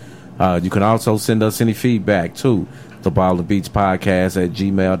line. You can also send us any feedback to the Ball and Beats Podcast at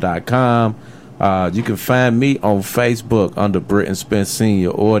gmail.com. You can find me on Facebook under Britton Spence Sr.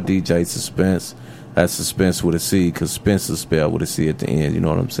 or DJ Suspense. That's Suspense with a C because Spence is spelled with a C at the end. You know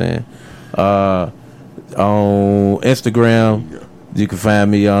what I'm saying? On Instagram, you can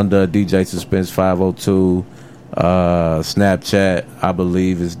find me under DJ Suspense 502. Snapchat, I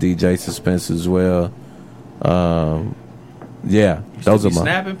believe, is DJ Suspense as well. Yeah, those are my.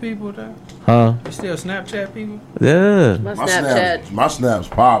 Snapping people though? Huh? You still Snapchat people? Yeah. My Snap's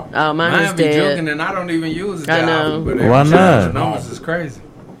popping. Oh, mine is be dead. joking, and I don't even use it. I know. But why not? The numbers is crazy.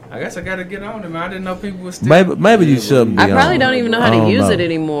 I guess I gotta get on it, man. I didn't know people were still. Maybe you shouldn't be I probably on don't even know how to use it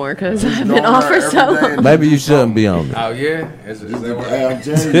anymore because I've been off for so long. Maybe you shouldn't be on it. Oh yeah, is that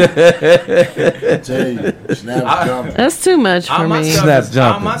I'm telling you, Snap's jumping. That's too much for me. Snap's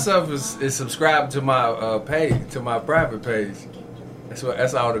jumping. All myself is subscribed to my page, to my private page.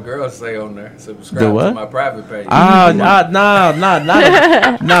 That's all the girls say on there. Subscribe to my private page. Not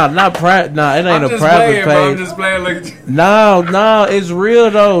private. Nah, it ain't a private page. I'm just playing. Like No, it's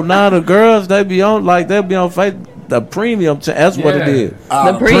real though. Nah, the girls they'll be on Facebook. The premium. That's what it is.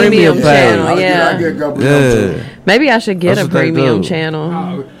 The premium channel. I Yeah. get Maybe I should get That's a what they premium do.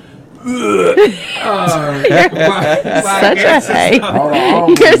 channel. such a hater.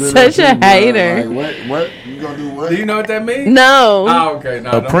 You're such a hater. Like, what? You gonna do what? Do you know what that means? No. Oh, okay.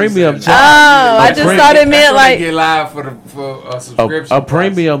 No, A premium Oh, channel. I just thought it meant like get live for a subscription. A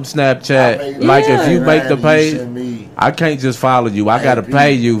premium Snapchat. Like if you make the page, I can't just follow you. I gotta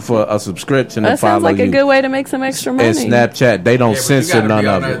pay you for a subscription that and follow sounds like you. a good way to make some extra money. And Snapchat, they don't censor none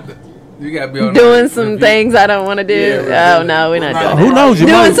of it. You gotta be on Doing some things I don't want to do. Yeah, Oh no, we're not doing Who that. knows? You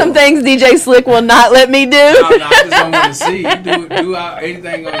Doing might, some things DJ Slick will not let me do. No, I just don't want to see you do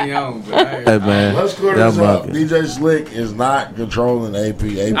anything on your own. But hey man, Let's clear that this up. monkey. DJ Slick is not controlling AP. Oh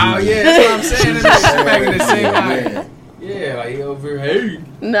yeah, that's what I'm saying. It's making it seem like like he over here. Hey,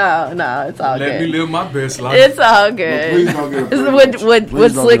 No, it's all let me good. live my best life. It's all Please good. don't get a This is premium what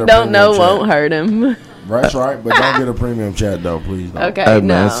please Slick get a don't know premium won't chat. hurt him. That's right, but don't get a premium chat though, please. Don't. Okay, Hey,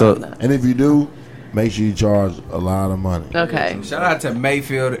 no. man, so- no. And if you do, make sure you charge a lot of money. Okay. Shout out to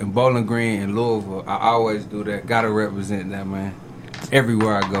Mayfield and Bowling Green and Louisville. I always do that. Gotta represent that, man.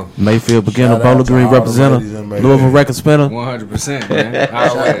 Everywhere I go. Mayfield beginner, Shout out Bowling to Green all the representative, ladies in Mayfield. Louisville record spinner. 100%, man.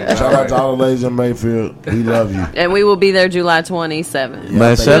 Always. Shout out to all the ladies in Mayfield. We love you. And we will be there July 27th. Yeah, Man,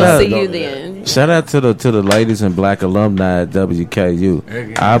 I think shout We'll out- see don't you do that. then. Shout out to the ladies and black alumni at WKU.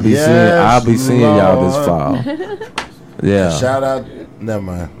 Okay. I'll be Yes, seeing y'all this Lord. fall. Yeah. Shout out. Never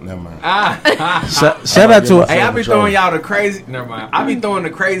mind. Shout out to Hey, I be throwing y'all the crazy. Never mind. I be throwing the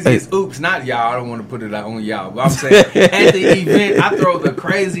craziest. Oops, not y'all. I don't want to put it out on y'all. But I'm saying at the event, I throw the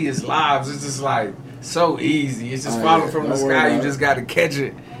craziest lives. It's just like so easy. It's just falling from the Don't worry sky. You about just got to catch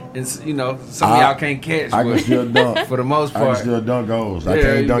it. And some of y'all can't catch. I can But still dunk. for the most I can part, still dunk goals. I Yeah,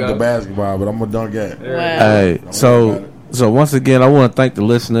 can't you dunk go. the basketball, but I'm gonna dunk it. Wow. Hey, so once again, I want to thank the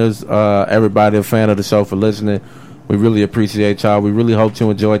listeners, everybody, a fan of the show for listening. We really appreciate y'all. We really hope you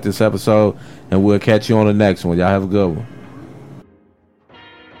enjoyed this episode, and we'll catch you on the next one. Y'all have a good one.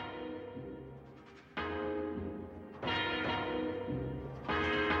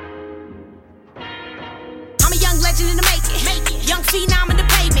 I'm a young legend in the making. Young phenom in the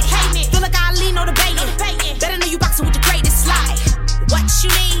pavement. Feel like I lean on the baiting. Better know you boxing with the greatest. Like, what you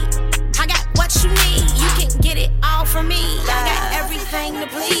need? I got what you need. You can get it all from me. I got everything to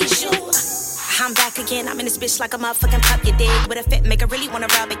please you. I'm back again. I'm in this bitch like a motherfucking pup, you dig? With a fit, make her really wanna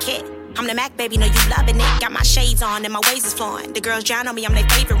rub a kid. I'm the Mac, baby, know you loving it. Got my shades on and my ways is flowing. The girls drown on me, I'm their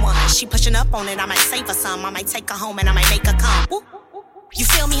favorite one. She pushing up on it, I might save her some. I might take her home and I might make her come. Woo. You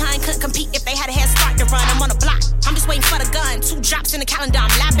feel me? I ain't couldn't compete if they had a head start to run. I'm on the block. I'm just waiting for the gun. 2 drops in the calendar.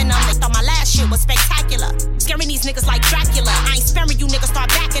 I'm lapping them. They thought my last shit was spectacular. Scaring these niggas like Dracula. I ain't sparing you niggas. Start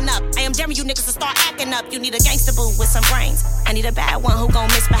backing up. I am jamming, you niggas will start acting up. You need a gangster boo with some brains. I need a bad one who gon'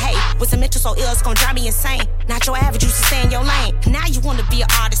 misbehave. With some mental so ill, it's gon' drive me insane. Not your average, you should stay in your lane. Now you wanna be an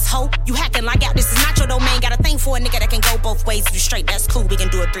artist, ho. You hacking like out, this is not your domain. Got a thing for a nigga that can go both ways. If you straight, that's cool, we can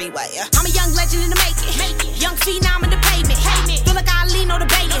do a three-way, yeah. I'm a young legend in the making. Young phenom in the pavement. Feel like Ali, no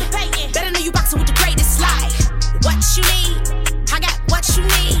debating. Better know you boxing with the greatest slide. What you need, I got what you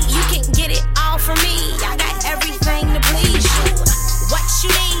need. You can get it all from me. I got everything to please you. What you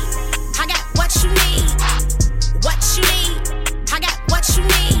need, I got what you need. What you need, I got what you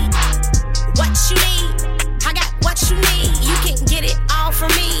need. What you need, I got what you need. You can get it all from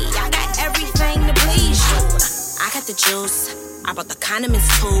me. I got everything to please you. I got the juice, I brought the condiments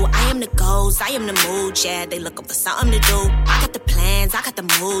too. I am the goals, I am the mood, yeah. They looking for something to do. I got the plans, I got the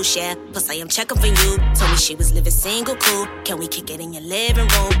moves, yeah. Plus I am checking for you. Told me she was living single, cool. Can we kick it in your living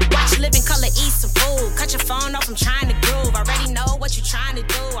room? Watch living color, eat some food. Cut your phone off, I'm trying to groove. Already know what you trying to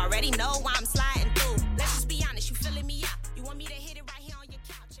do. Already know I'm